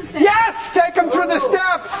 Take it to the steps. Yes! Take him through the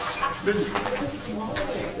steps!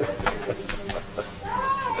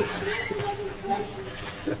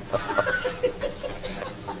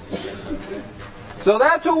 So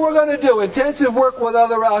that's what we're going to do. Intensive work with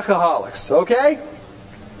other alcoholics. Okay?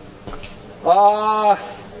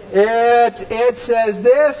 It says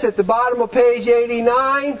this at the bottom of page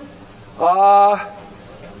 89.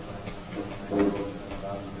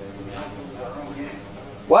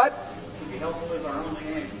 What?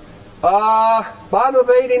 Bottom of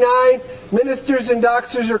 89. Ministers and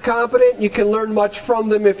doctors are competent. You can learn much from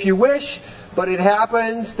them if you wish. But it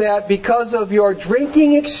happens that because of your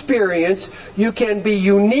drinking experience, you can be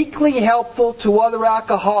uniquely helpful to other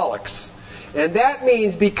alcoholics. And that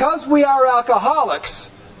means because we are alcoholics,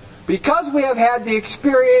 because we have had the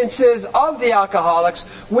experiences of the alcoholics,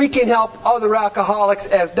 we can help other alcoholics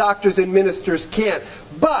as doctors and ministers can.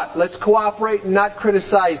 But let's cooperate and not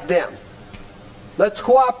criticize them. Let's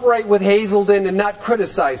cooperate with Hazelden and not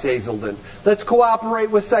criticize Hazelden. Let's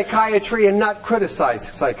cooperate with psychiatry and not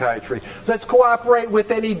criticize psychiatry. Let's cooperate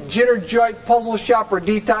with any jitter joint, puzzle shop, or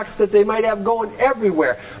detox that they might have going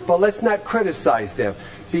everywhere. But let's not criticize them.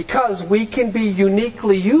 Because we can be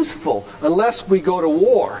uniquely useful unless we go to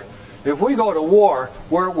war. If we go to war,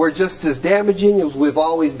 we're just as damaging as we've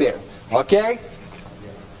always been. Okay?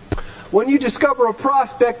 When you discover a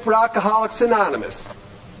prospect for Alcoholics Anonymous,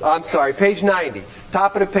 page 90,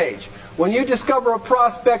 top of the page. When you discover a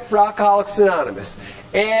prospect for Alcoholics Anonymous,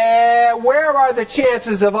 where are the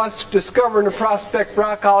chances of us discovering a prospect for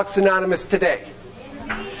Alcoholics Anonymous today?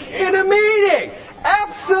 In a meeting!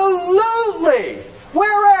 Absolutely!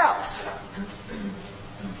 Where else?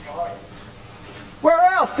 Where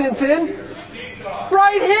else, Sinsin?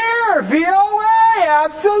 Right here! VOA!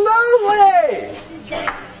 Absolutely!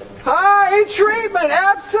 In treatment,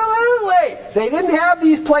 absolutely. They didn't have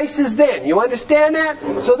these places then. You understand that?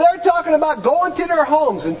 So they're talking about going to their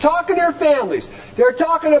homes and talking to their families. They're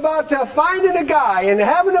talking about finding a guy and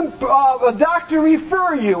having a doctor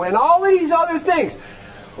refer you and all of these other things.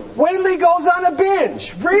 Whaley goes on a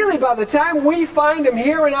binge. Really, by the time we find them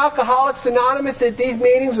here in Alcoholics Anonymous at these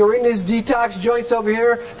meetings or in these detox joints over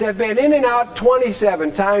here, they've been in and out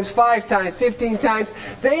 27 times, 5 times, 15 times.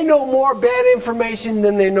 They know more bad information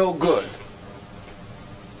than they know good.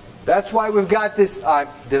 That's why we've got this.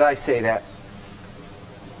 Did I say that?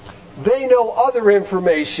 They know other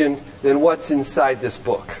information than what's inside this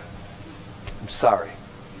book. I'm sorry.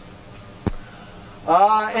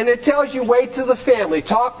 And it tells you wait till the family,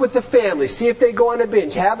 talk with the family, see if they go on a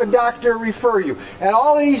binge, have a doctor refer you. And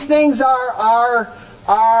all of these things are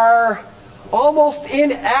almost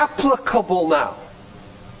inapplicable now.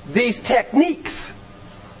 These techniques.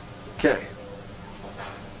 Okay.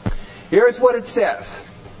 Here's what it says.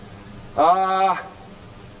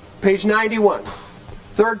 Page 91.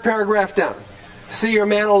 Third paragraph down. See your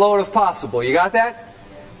man alone if possible. You got that?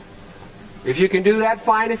 If you can do that,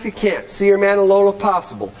 fine. If you can't, see your man alone if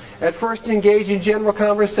possible. At first, engage in general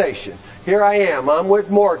conversation. Here I am. I'm with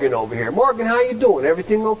Morgan over here. Morgan, how you doing?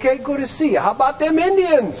 Everything okay? Good to see you. How about them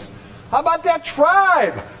Indians? How about that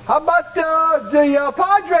tribe? How about the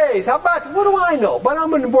Padres? How about, what do I know? But I'm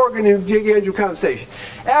with Morgan and engage in conversation.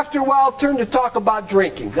 After a while, turn to talk about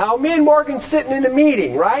drinking. Now, me and Morgan sitting in a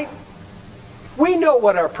meeting, right? We know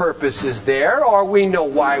what our purpose is there, or we know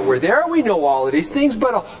why we're there. We know all of these things,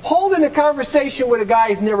 but holding a conversation with a guy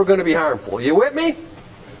is never going to be harmful. You with me?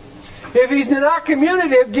 If he's not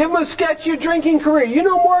communicative, give him a sketchy drinking career. You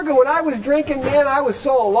know, Morgan, when I was drinking, man, I was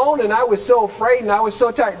so alone and I was so afraid and I was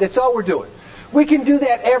so tired. That's all we're doing. We can do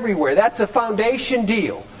that everywhere. That's a foundation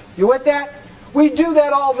deal. You with that? We do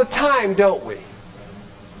that all the time, don't we?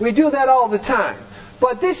 We do that all the time.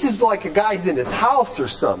 But this is like a guy's in his house or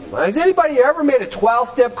something. Has anybody ever made a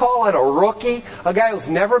 12-step call on a rookie? A guy who's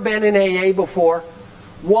never been in AA before?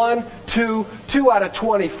 1, 2 out of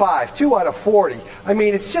 25, 2 out of 40. I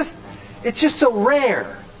mean, it's just so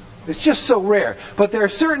rare. It's just so rare. But there are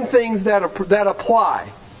certain things that apply.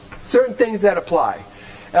 Certain things that apply.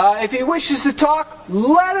 If he wishes to talk,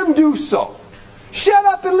 let him do so. Shut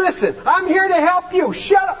up and listen. I'm here to help you.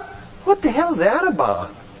 Shut up. What the hell is that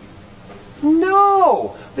about?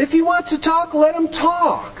 No. If he wants to talk, let him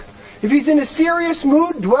talk. If he's in a serious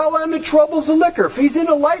mood, dwell on the troubles of liquor. If he's in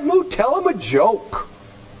a light mood, tell him a joke.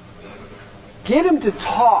 Get him to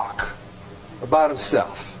talk about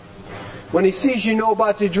himself. When he sees you know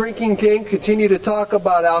about the drinking game, continue to talk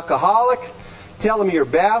about alcoholic. Tell him you're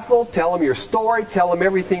baffled. Tell him your story. Tell him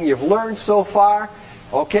everything you've learned so far.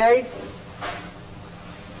 Okay?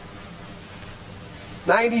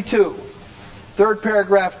 92. Third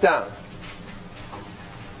paragraph down.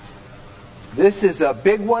 This is a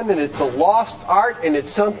big one, and it's a lost art, and it's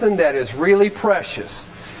something that is really precious.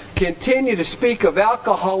 Continue to speak of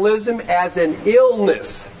alcoholism as an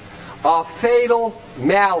illness, a fatal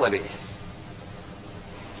malady.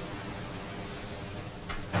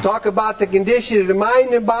 Talk about the condition of the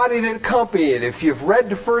mind and body that accompany it. If you've read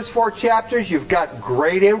the first 4 chapters, you've got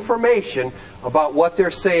great information about what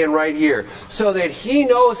they're saying right here. So that he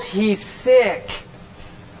knows he's sick.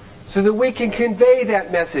 So that we can convey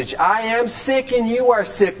that message. I am sick and you are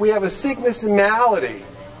sick. We have a sickness and malady.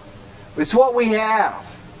 It's what we have.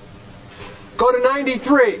 Go to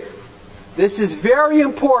 93. This is very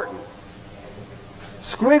important.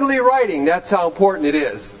 Squiggly writing, that's how important it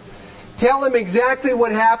is. Tell him exactly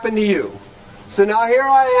what happened to you. So now here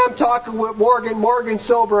I am talking with Morgan. Morgan's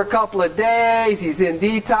sober a couple of days. He's in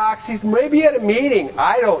detox. He's maybe at a meeting.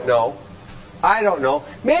 I don't know.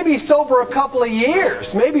 Maybe he's sober a couple of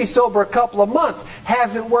years. Maybe he's sober a couple of months.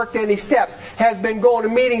 Hasn't worked any steps. Has been going to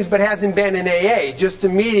meetings but hasn't been in AA. Just a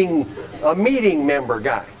meeting member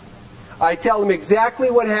guy. I tell him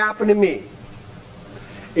exactly what happened to me.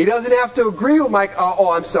 He doesn't have to agree with my...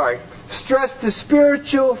 Stress the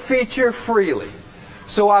spiritual feature freely.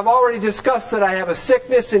 So I've already discussed that I have a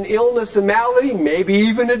sickness, an illness, a malady, maybe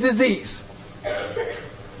even a disease.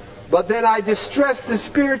 But then I distress the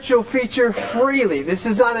spiritual feature freely. This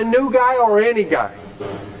is on a new guy or any guy.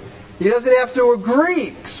 He doesn't have to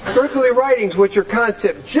agree. Squiggly writings, which are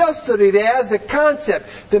concept, just so that he has a concept.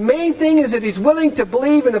 The main thing is that he's willing to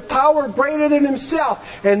believe in a power greater than himself,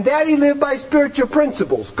 and that he lived by spiritual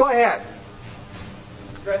principles. Go ahead.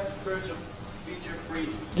 Express the spiritual feature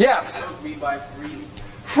freely. Yes. Agree by freely.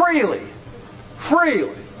 Freely.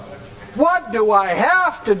 Freely. What do I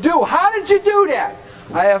have to do? How did you do that?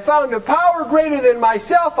 I have found a power greater than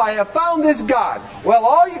myself. I have found this God. Well,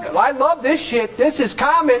 I love this shit. This is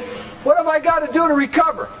common. What have I got to do to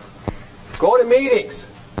recover? Go to meetings.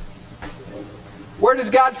 Where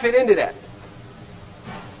does God fit into that?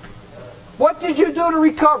 What did you do to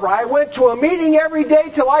recover? I went to a meeting every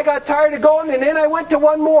day till I got tired of going, and then I went to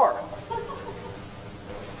one more.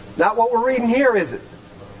 Not what we're reading here, is it?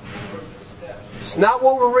 It's not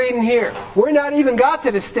what we're reading here. We're not even got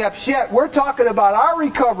to the steps yet. We're talking about our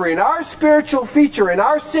recovery and our spiritual feature and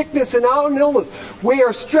our sickness and our illness. We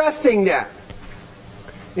are stressing that.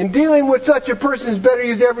 In dealing with such a person, it's better to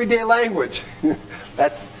use everyday language.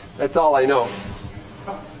 That's all I know.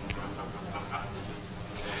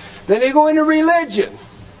 Then they go into religion,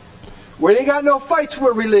 where they got no fights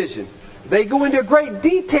with religion. They go into great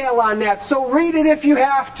detail on that, so read it if you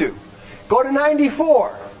have to. Go to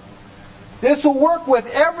 94. This will work with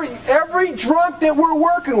every drunk that we're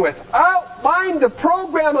working with. Outline the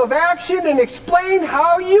program of action and explain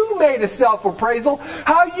how you made a self-appraisal,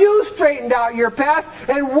 how you straightened out your past,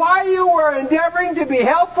 and why you are endeavoring to be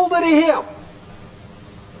helpful to him.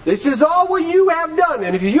 This is all what you have done.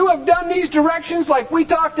 And if you have done these directions like we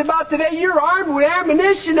talked about today, you're armed with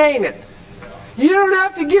ammunition, ain't it? You don't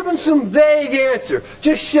have to give them some vague answer.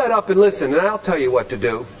 Just shut up and listen, and I'll tell you what to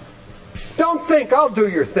do. Don't think, I'll do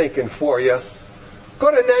your thinking for you. Go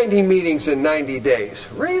to 90 meetings in 90 days.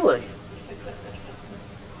 Really?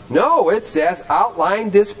 No, it says outline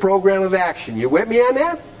this program of action. You with me on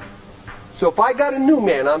that? So if I got a new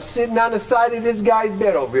man, I'm sitting on the side of this guy's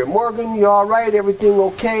bed over here. Morgan, you all right? Everything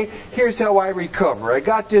okay? Here's how I recover. I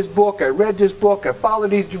got this book. I read this book. I followed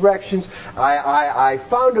these directions. I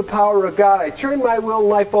found the power of God. I turned my will and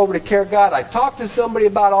life over to care of God. I talked to somebody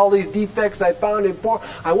about all these defects I found in for.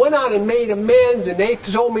 I went out and made amends, and they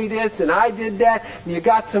told me this, and I did that. And you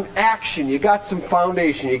got some action. You got some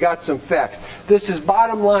foundation. You got some facts. This is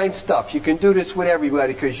bottom line stuff. You can do this with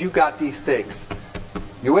everybody because you got these things.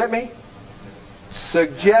 You with me?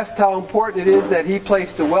 Suggest how important it is that he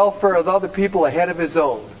place the welfare of other people ahead of his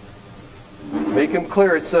own. Make him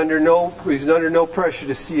clear he's under no pressure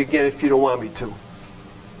to see you again if you don't want me to.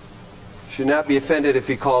 Should not be offended if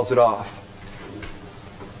he calls it off.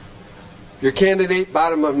 Your candidate,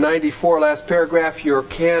 bottom of 94, last paragraph, your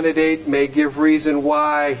candidate may give reason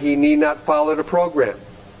why he need not follow the program.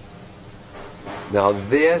 Now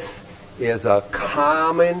this is a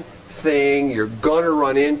common thing you're going to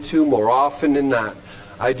run into more often than not.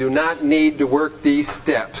 I do not need to work these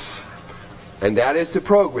steps. And that is the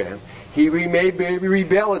program. He may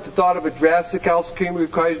rebel at the thought of a drastic outcome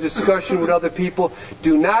requires discussion with other people.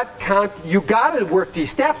 Do not count. You got to work these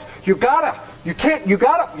steps. You gotta. You can't. You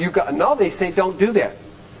gotta. No, they say don't do that.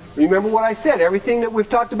 Remember what I said. Everything that we've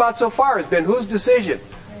talked about so far has been whose decision?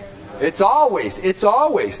 It's always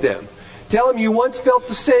them. Tell him you once felt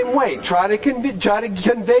the same way. Try to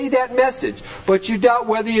convey that message. But you doubt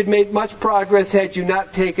whether you'd made much progress had you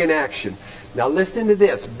not taken action. Now listen to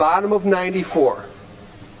this. Bottom of 94.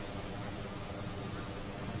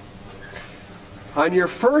 On your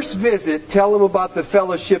first visit, tell him about the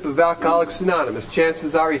Fellowship of Alcoholics Anonymous.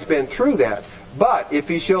 Chances are he's been through that. But if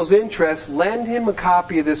he shows interest, lend him a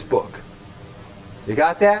copy of this book. You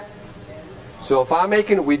got that? So if I'm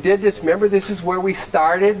making, we did this, remember this is where we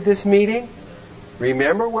started this meeting?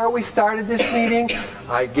 Remember where we started this meeting?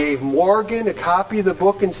 I gave Morgan a copy of the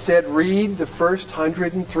book and said, read the first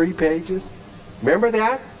 103 pages. Remember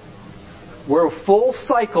that? We're full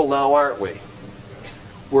cycle now, aren't we?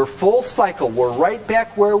 We're full cycle. We're right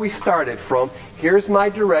back where we started from. Here's my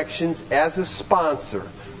directions as a sponsor.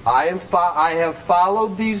 I have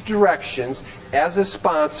followed these directions as a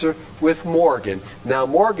sponsor with Morgan. Now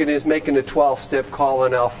Morgan is making a 12-step call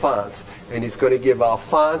on Alphonse, and he's going to give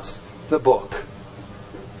Alphonse the book.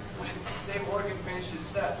 Say Morgan finished his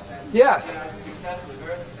steps. Yes. Successfully,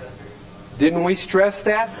 very successful. Didn't we stress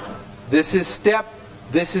that? This is step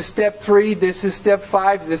 3, this is step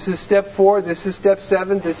 5, this is step 4, this is step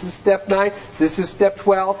 7, this is step 9, this is step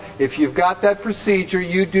 12. If you've got that procedure,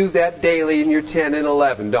 you do that daily in your 10 and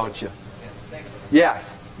 11, don't you? Yes, thank you.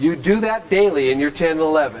 Yes, you do that daily in your 10 and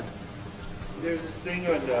 11. There's this thing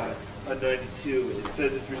on 92. It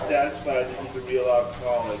says if you're satisfied that he's a real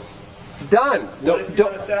alcoholic. Done. What if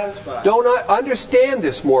you're not satisfied? Don't understand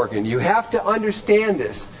this, Morgan. You have to understand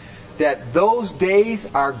this, that those days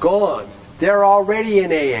are gone. They're already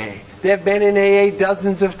in AA. They've been in AA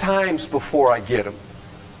dozens of times before I get them.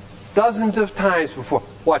 Dozens of times before.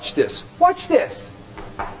 Watch this. Watch this.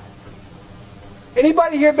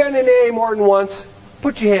 Anybody here been in AA more than once?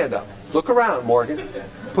 Put your hand up. Look around, Morgan.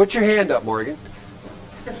 Put your hand up, Morgan.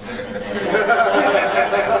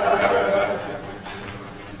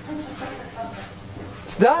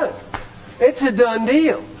 It's done. It's a done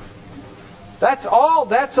deal. That's all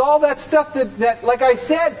that stuff that, like I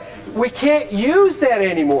said, we can't use that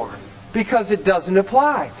anymore because it doesn't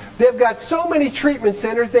apply. They've got so many treatment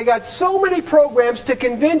centers, they got so many programs to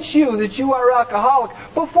convince you that you are alcoholic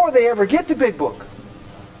before they ever get to Big Book.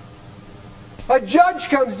 A judge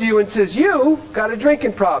comes to you and says, you got a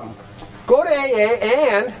drinking problem. Go to AA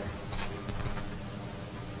and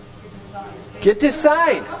get this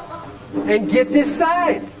signed. And get this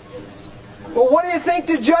signed. Well, what do you think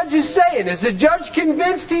the judge is saying? Is the judge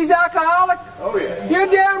convinced he's alcoholic? Oh, yeah. You're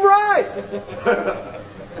damn right.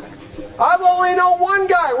 I've only known one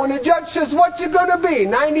guy when the judge says, what you going to be?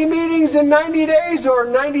 90 meetings in 90 days or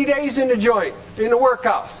 90 days in the joint, in the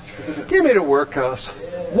workhouse? Give me the workhouse.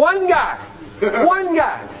 One guy. One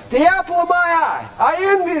guy. The apple of my eye. I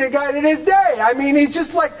envy the guy to this day. I mean, he's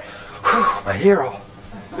just like, my hero.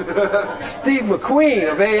 Steve McQueen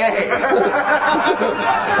of AA.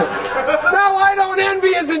 No, I don't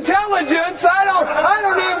envy his intelligence. I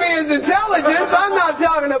don't envy his intelligence. I'm not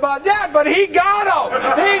talking about that, but he got him.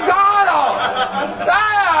 He got him.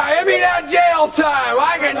 Give me that jail time.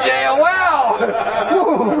 I can jail well.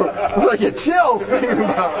 Look at chills thinking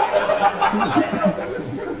about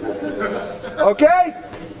it. Okay?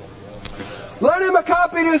 Lend him a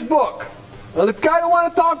copy of this book. Well, if the guy don't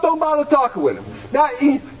want to talk, don't bother talking with him. Now,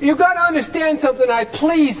 you've got to understand something.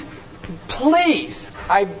 Please,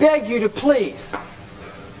 I beg you to please,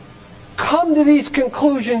 come to these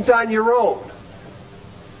conclusions on your own.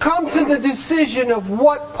 Come to the decision of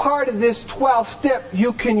what part of this 12th step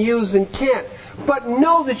you can use and can't. But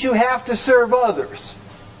know that you have to serve others.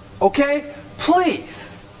 Okay? Please.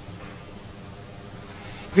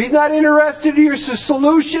 If he's not interested in your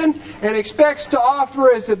solution and expects to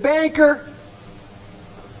offer as a banker,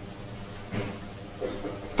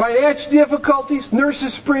 financial difficulties,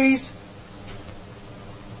 nurses' sprees,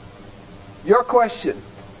 your question.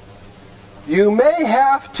 You may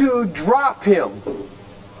have to drop him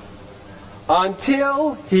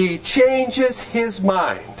until he changes his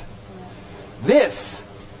mind. This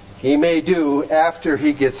he may do after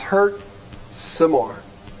he gets hurt some more.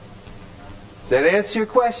 Does that answer your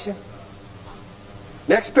question?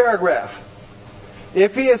 Next paragraph.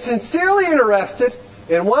 If he is sincerely interested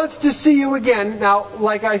and wants to see you again, now,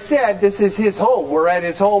 like I said, this is his home. We're at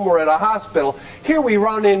his home, we're at a hospital. Here we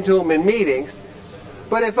run into him in meetings.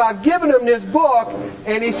 But if I've given him this book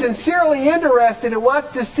and he's sincerely interested and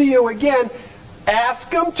wants to see you again, ask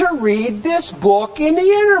him to read this book in the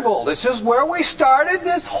interval. This is where we started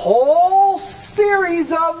this whole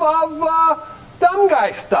series of dumb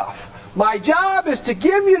guy stuff. My job is to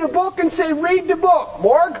give you the book and say, read the book.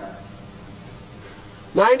 Morg?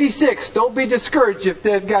 96. Don't be discouraged if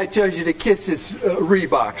that guy tells you to kiss his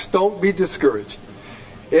Reeboks. Don't be discouraged.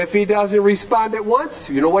 If he doesn't respond at once,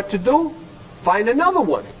 you know what to do? Find another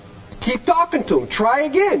one. Keep talking to him. Try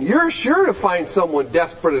again. You're sure to find someone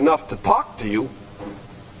desperate enough to talk to you.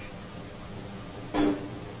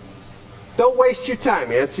 Don't waste your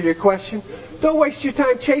time. Answer your question. Don't waste your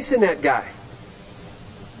time chasing that guy.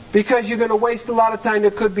 Because you're going to waste a lot of time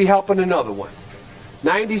that could be helping another one.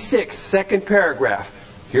 96, second paragraph.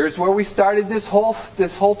 Here's where we started this whole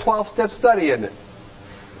 12-step study, isn't it?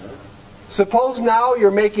 Suppose now you're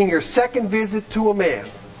making your second visit to a man.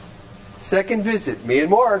 Second visit. Me and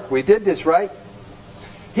Mark, we did this, right?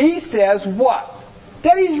 He says what?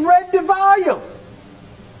 That he's read the volume.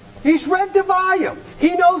 He's read the volume.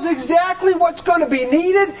 He knows exactly what's going to be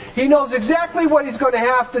needed. He knows exactly what he's going to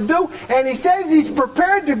have to do. And he says he's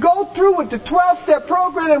prepared to go through with the 12-step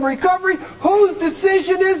program in recovery. Whose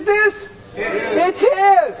decision is this? It's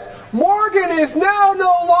his. Morgan is now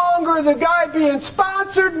no longer the guy being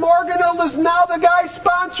sponsored. Morgan is now the guy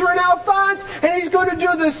sponsoring Alphonse, and he's going to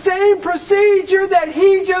do the same procedure that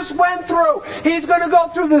he just went through. He's going to go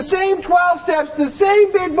through the same 12 steps, the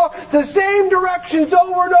same big book, the same directions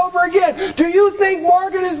over and over again. Do you think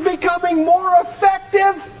Morgan is becoming more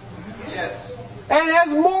effective? Yes. And has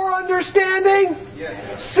more understanding?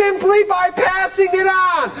 Yes. Simply by passing it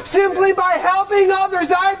on. Simply by helping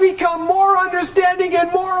others, I become more understanding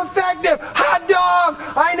and more effective. Hot dog!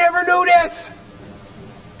 I never knew this.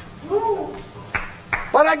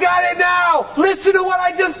 But I got it now. Listen to what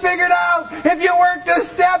I just figured out. If you work this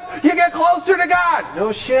step, you get closer to God.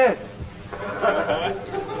 No shit.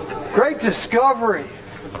 Great discovery.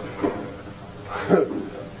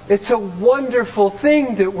 It's a wonderful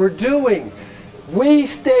thing that we're doing. We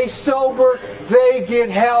stay sober, they get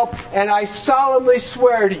help, and I solemnly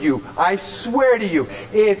swear to you,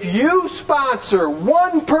 if you sponsor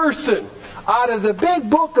one person out of the big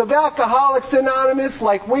book of Alcoholics Anonymous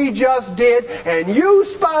like we just did, and you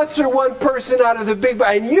sponsor one person out of the big book,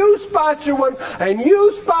 and you sponsor one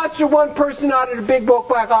person out of the big book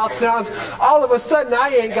of Alcoholics Anonymous, all of a sudden I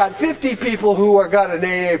ain't got 50 people who are got an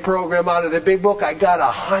AA program out of the big book, I got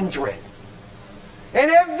 100. And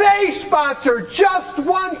if they sponsor just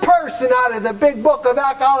one person out of the big book of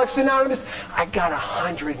Alcoholics Anonymous, I got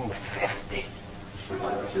 150.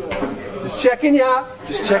 Just checking you out.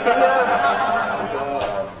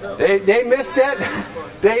 They missed that.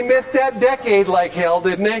 They missed that decade like hell,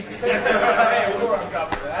 didn't they?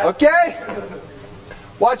 Okay?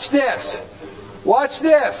 Watch this.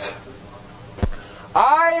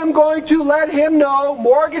 I am going to let him know,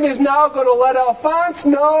 Morgan is now going to let Alphonse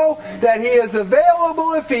know that he is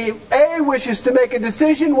available if he, A, wishes to make a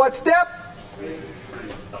decision, what step?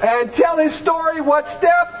 And tell his story, what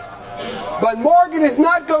step? But Morgan is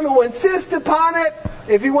not going to insist upon it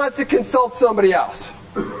if he wants to consult somebody else.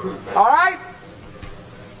 Alright?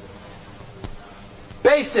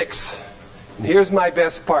 Basics. And here's my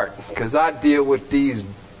best part, because I deal with these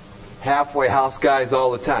halfway house guys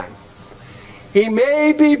all the time. He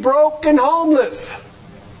may be broke and homeless.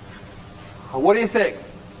 What do you think?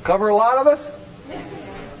 Cover a lot of us?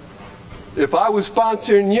 If I was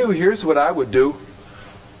sponsoring you, here's what I would do.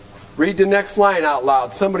 Read the next line out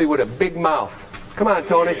loud. Somebody with a big mouth. Come on,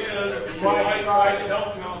 Tony.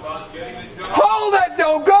 Hold it!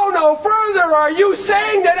 Don't go no further! Are you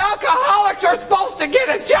saying that alcoholics are supposed to get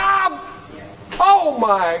a job? Oh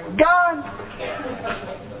my God!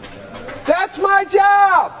 That's my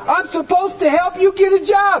job. I'm supposed to help you get a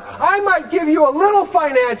job. I might give you a little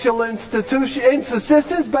financial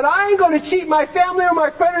assistance, but I ain't going to cheat my family or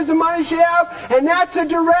my creditors the money you have. And that's a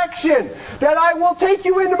direction that I will take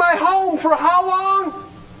you into my home for how long?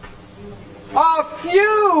 A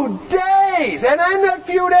few days. And in that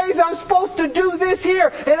few days, I'm supposed to do this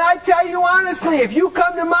here. And I tell you honestly, if you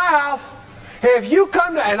come to my house,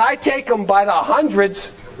 and I take them by the hundreds,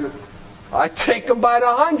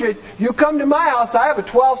 you come to my house, I have a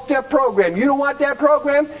 12-step program. You don't want that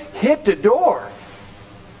program? Hit the door.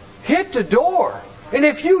 And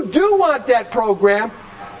if you do want that program,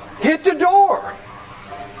 hit the door.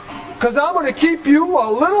 Because I'm going to keep you a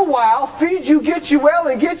little while, feed you, get you well,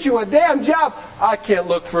 and get you a damn job. I can't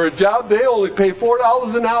look for a job. They only pay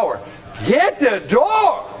 $4 an hour. Hit the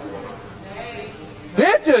door.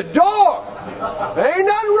 Hit the door. There ain't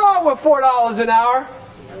nothing wrong with $4 an hour.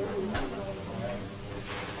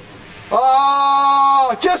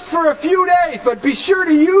 Oh, just for a few days, but be sure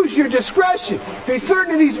to use your discretion. Be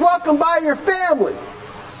certain that he's welcome by your family.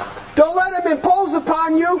 Don't let him impose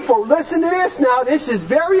upon you. For listen to this now. This is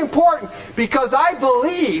very important because I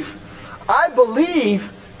believe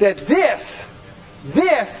that this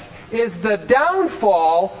is the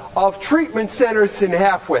downfall of treatment centers and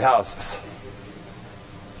halfway houses.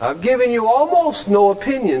 I've given you almost no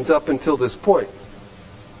opinions up until this point.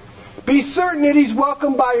 Be certain that he's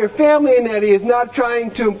welcomed by your family and that he is not trying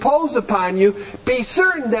to impose upon you. Be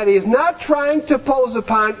certain that he is not trying to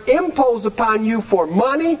impose upon you for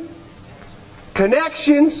money,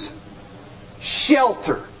 connections,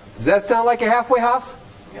 shelter. Does that sound like a halfway house?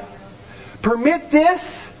 Yeah. Permit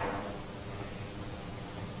this,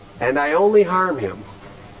 and I only harm him.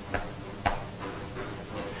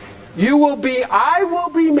 I will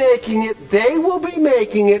be making it, they will be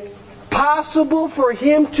making it possible for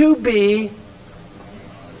him to be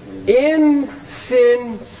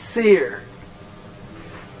insincere.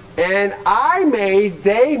 And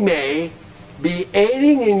they may be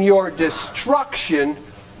aiding in your destruction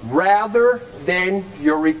rather than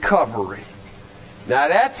your recovery. Now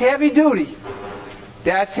that's heavy duty.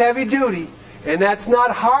 That's heavy duty. And that's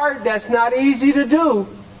not hard, that's not easy to do.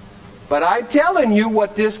 But I'm telling you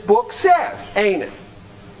what this book says, ain't it?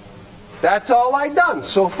 That's all I've done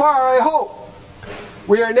so far, I hope.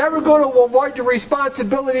 We are never going to avoid the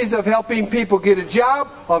responsibilities of helping people get a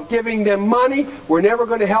job, of giving them money. We're never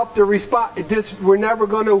going to we're never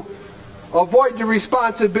going to avoid the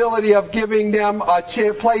responsibility of giving them a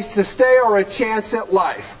place to stay or a chance at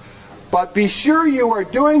life. But be sure you are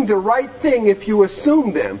doing the right thing if you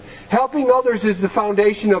assume them. Helping others is the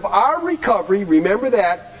foundation of our recovery. Remember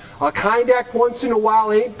that. A kind act once in a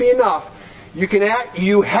while ain't be enough.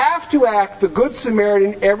 You have to act the Good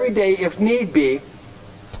Samaritan every day if need be.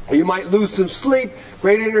 You might lose some sleep.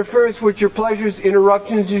 Great interference with your pleasures.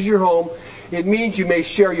 Interruptions is your home. It means you may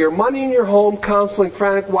share your money in your home, counseling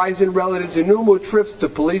frantic wives and relatives, innumerable trips to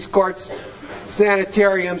police courts,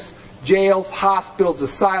 sanitariums, jails, hospitals,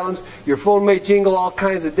 asylums. Your phone may jingle all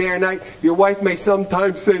kinds of day or night. Your wife may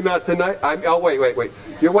sometimes say, not tonight. Wait.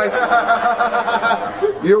 Your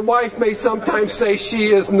wife may sometimes say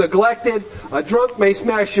she is neglected. A drunk may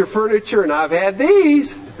smash your furniture, and I've had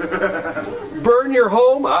these. Burn your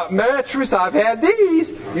home, mattress, I've had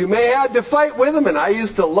these. You may have to fight with them, and I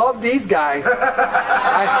used to love these guys.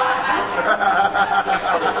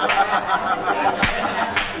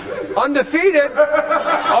 Undefeated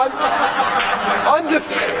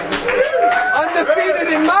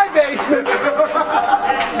in my basement.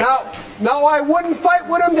 Now I wouldn't fight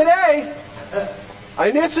with him today.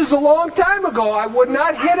 And this is a long time ago. I would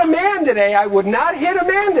not hit a man today.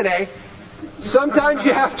 Sometimes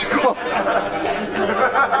you have to go.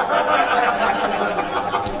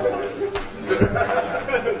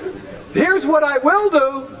 Here's what I will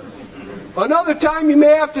do. Another time you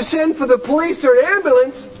may have to send for the police or an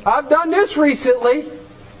ambulance. I've done this recently.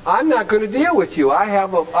 I'm not going to deal with you. I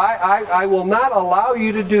will not allow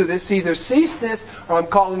you to do this. Either cease this or I'm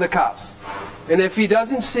calling the cops. And if he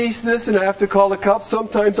doesn't cease this and I have to call the cops,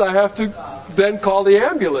 sometimes I have to then call the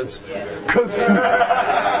ambulance.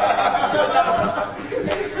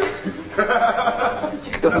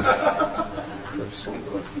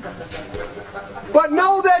 But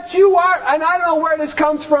know that you are, and I don't know where this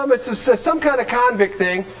comes from, it's some kind of convict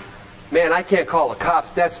thing. Man, I can't call the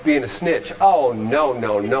cops, that's being a snitch. Oh, no.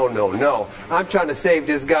 I'm trying to save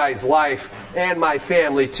this guy's life and my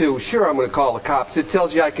family too. Sure, I'm going to call the cops. It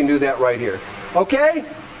tells you I can do that right here. Okay?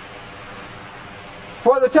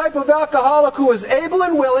 For the type of alcoholic who is able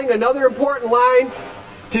and willing, another important line,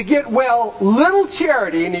 to get well, little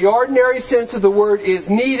charity in the ordinary sense of the word is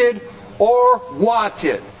needed or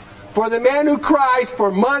wanted. For the man who cries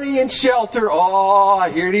for money and shelter, I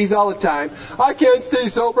hear these all the time. I can't stay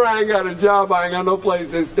sober, I ain't got a job, I ain't got no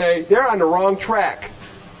place to stay. They're on the wrong track.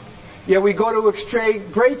 Yeah, we go to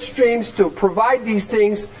great extremes to provide these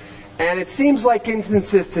things, and it seems like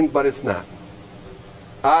inconsistent, but it's not.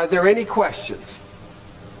 Are there any questions?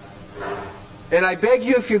 And I beg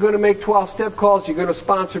you, if you're going to make 12-step calls, you're going to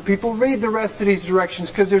sponsor people, read the rest of these directions,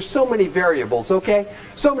 because there's so many variables, okay?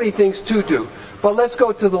 So many things to do. But let's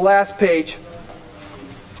go to the last page.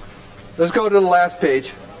 Let's go to the last page.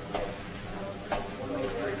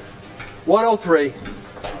 103.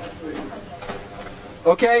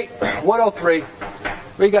 Okay, 103.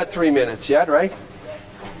 We got 3 minutes yet, right?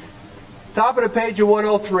 Top of the page of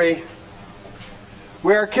 103.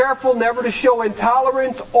 We are careful never to show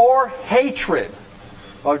intolerance or hatred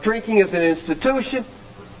of drinking as an institution.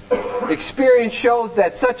 Experience shows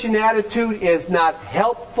that such an attitude is not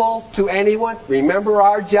helpful to anyone. Remember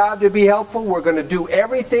our job to be helpful. We're going to do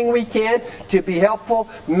everything we can to be helpful.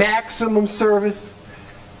 Maximum service.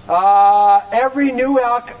 Every new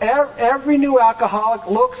alcoholic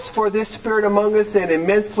looks for this spirit among us and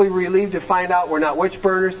immensely relieved to find out we're not witch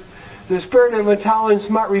burners. The spirit of intolerance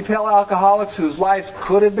might repel alcoholics whose lives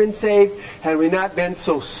could have been saved had we not been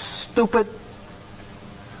so stupid.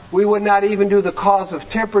 We would not even do the cause of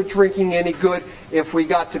temperate drinking any good if we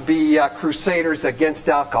got to be crusaders against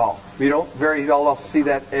alcohol. We don't very well see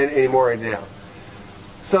that anymore now.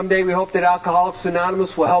 Someday we hope that Alcoholics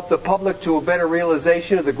Anonymous will help the public to a better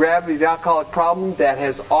realization of the gravity of the alcoholic problem that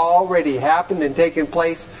has already happened and taken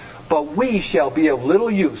place. But we shall be of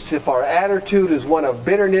little use if our attitude is one of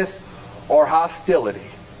bitterness or hostility.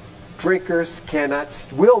 Drinkers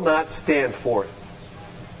will not stand for it.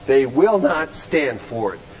 They will not stand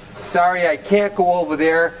for it. Sorry, I can't go over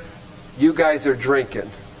there. You guys are drinking.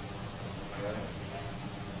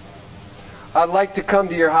 I'd like to come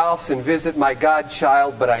to your house and visit my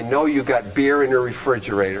godchild, but I know you got beer in the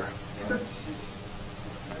refrigerator.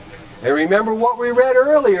 And remember what we read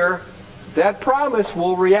earlier. That promise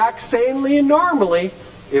will react sanely and normally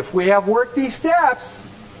if we have worked these steps.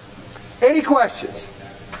 Any questions?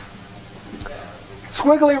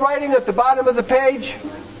 Squiggly writing at the bottom of the page.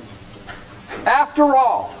 After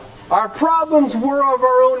all, our problems were of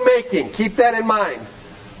our own making. Keep that in mind.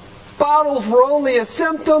 Bottles were only a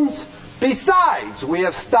symptom. Besides, we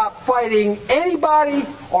have stopped fighting anybody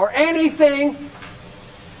or anything.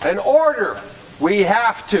 An order. We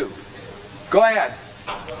have to. Go ahead.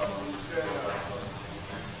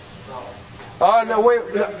 Oh, no, wait.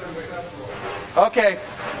 No. Okay.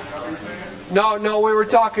 No, we were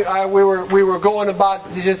talking. We were going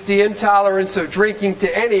about just the intolerance of drinking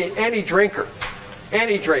to any drinker,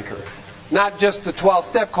 not just the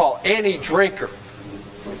 12-step call. Any drinker.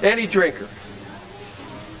 Is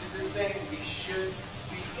this saying we should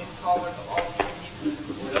be intolerant of all drinking,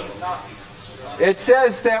 or should not be? It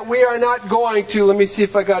says that we are not going to. Let me see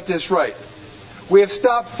if I got this right. We have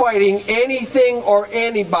stopped fighting anything or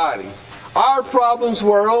anybody. Our problems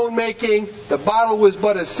were our own making. The bottle was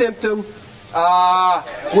but a symptom.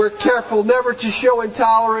 We're careful never to show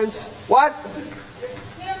intolerance. What?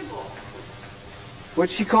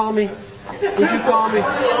 What'd she call me? What'd you call me? I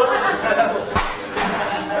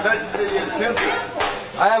thought you said you had a pimple.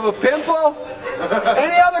 I have a pimple?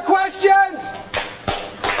 Any other questions?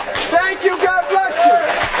 Thank you. God bless you.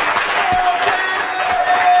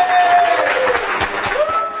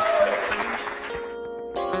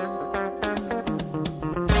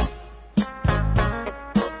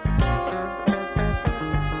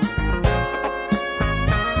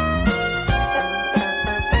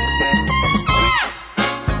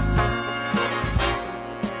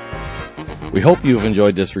 We hope you've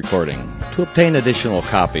enjoyed this recording. To obtain additional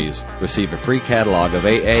copies, receive a free catalog of AA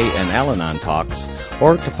and Al-Anon talks,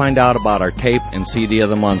 or to find out about our tape and CD of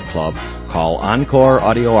the Month Club, call Encore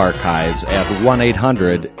Audio Archives at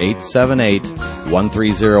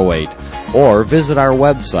 1-800-878-1308, or visit our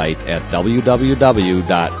website at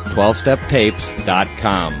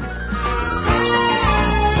www.12steptapes.com.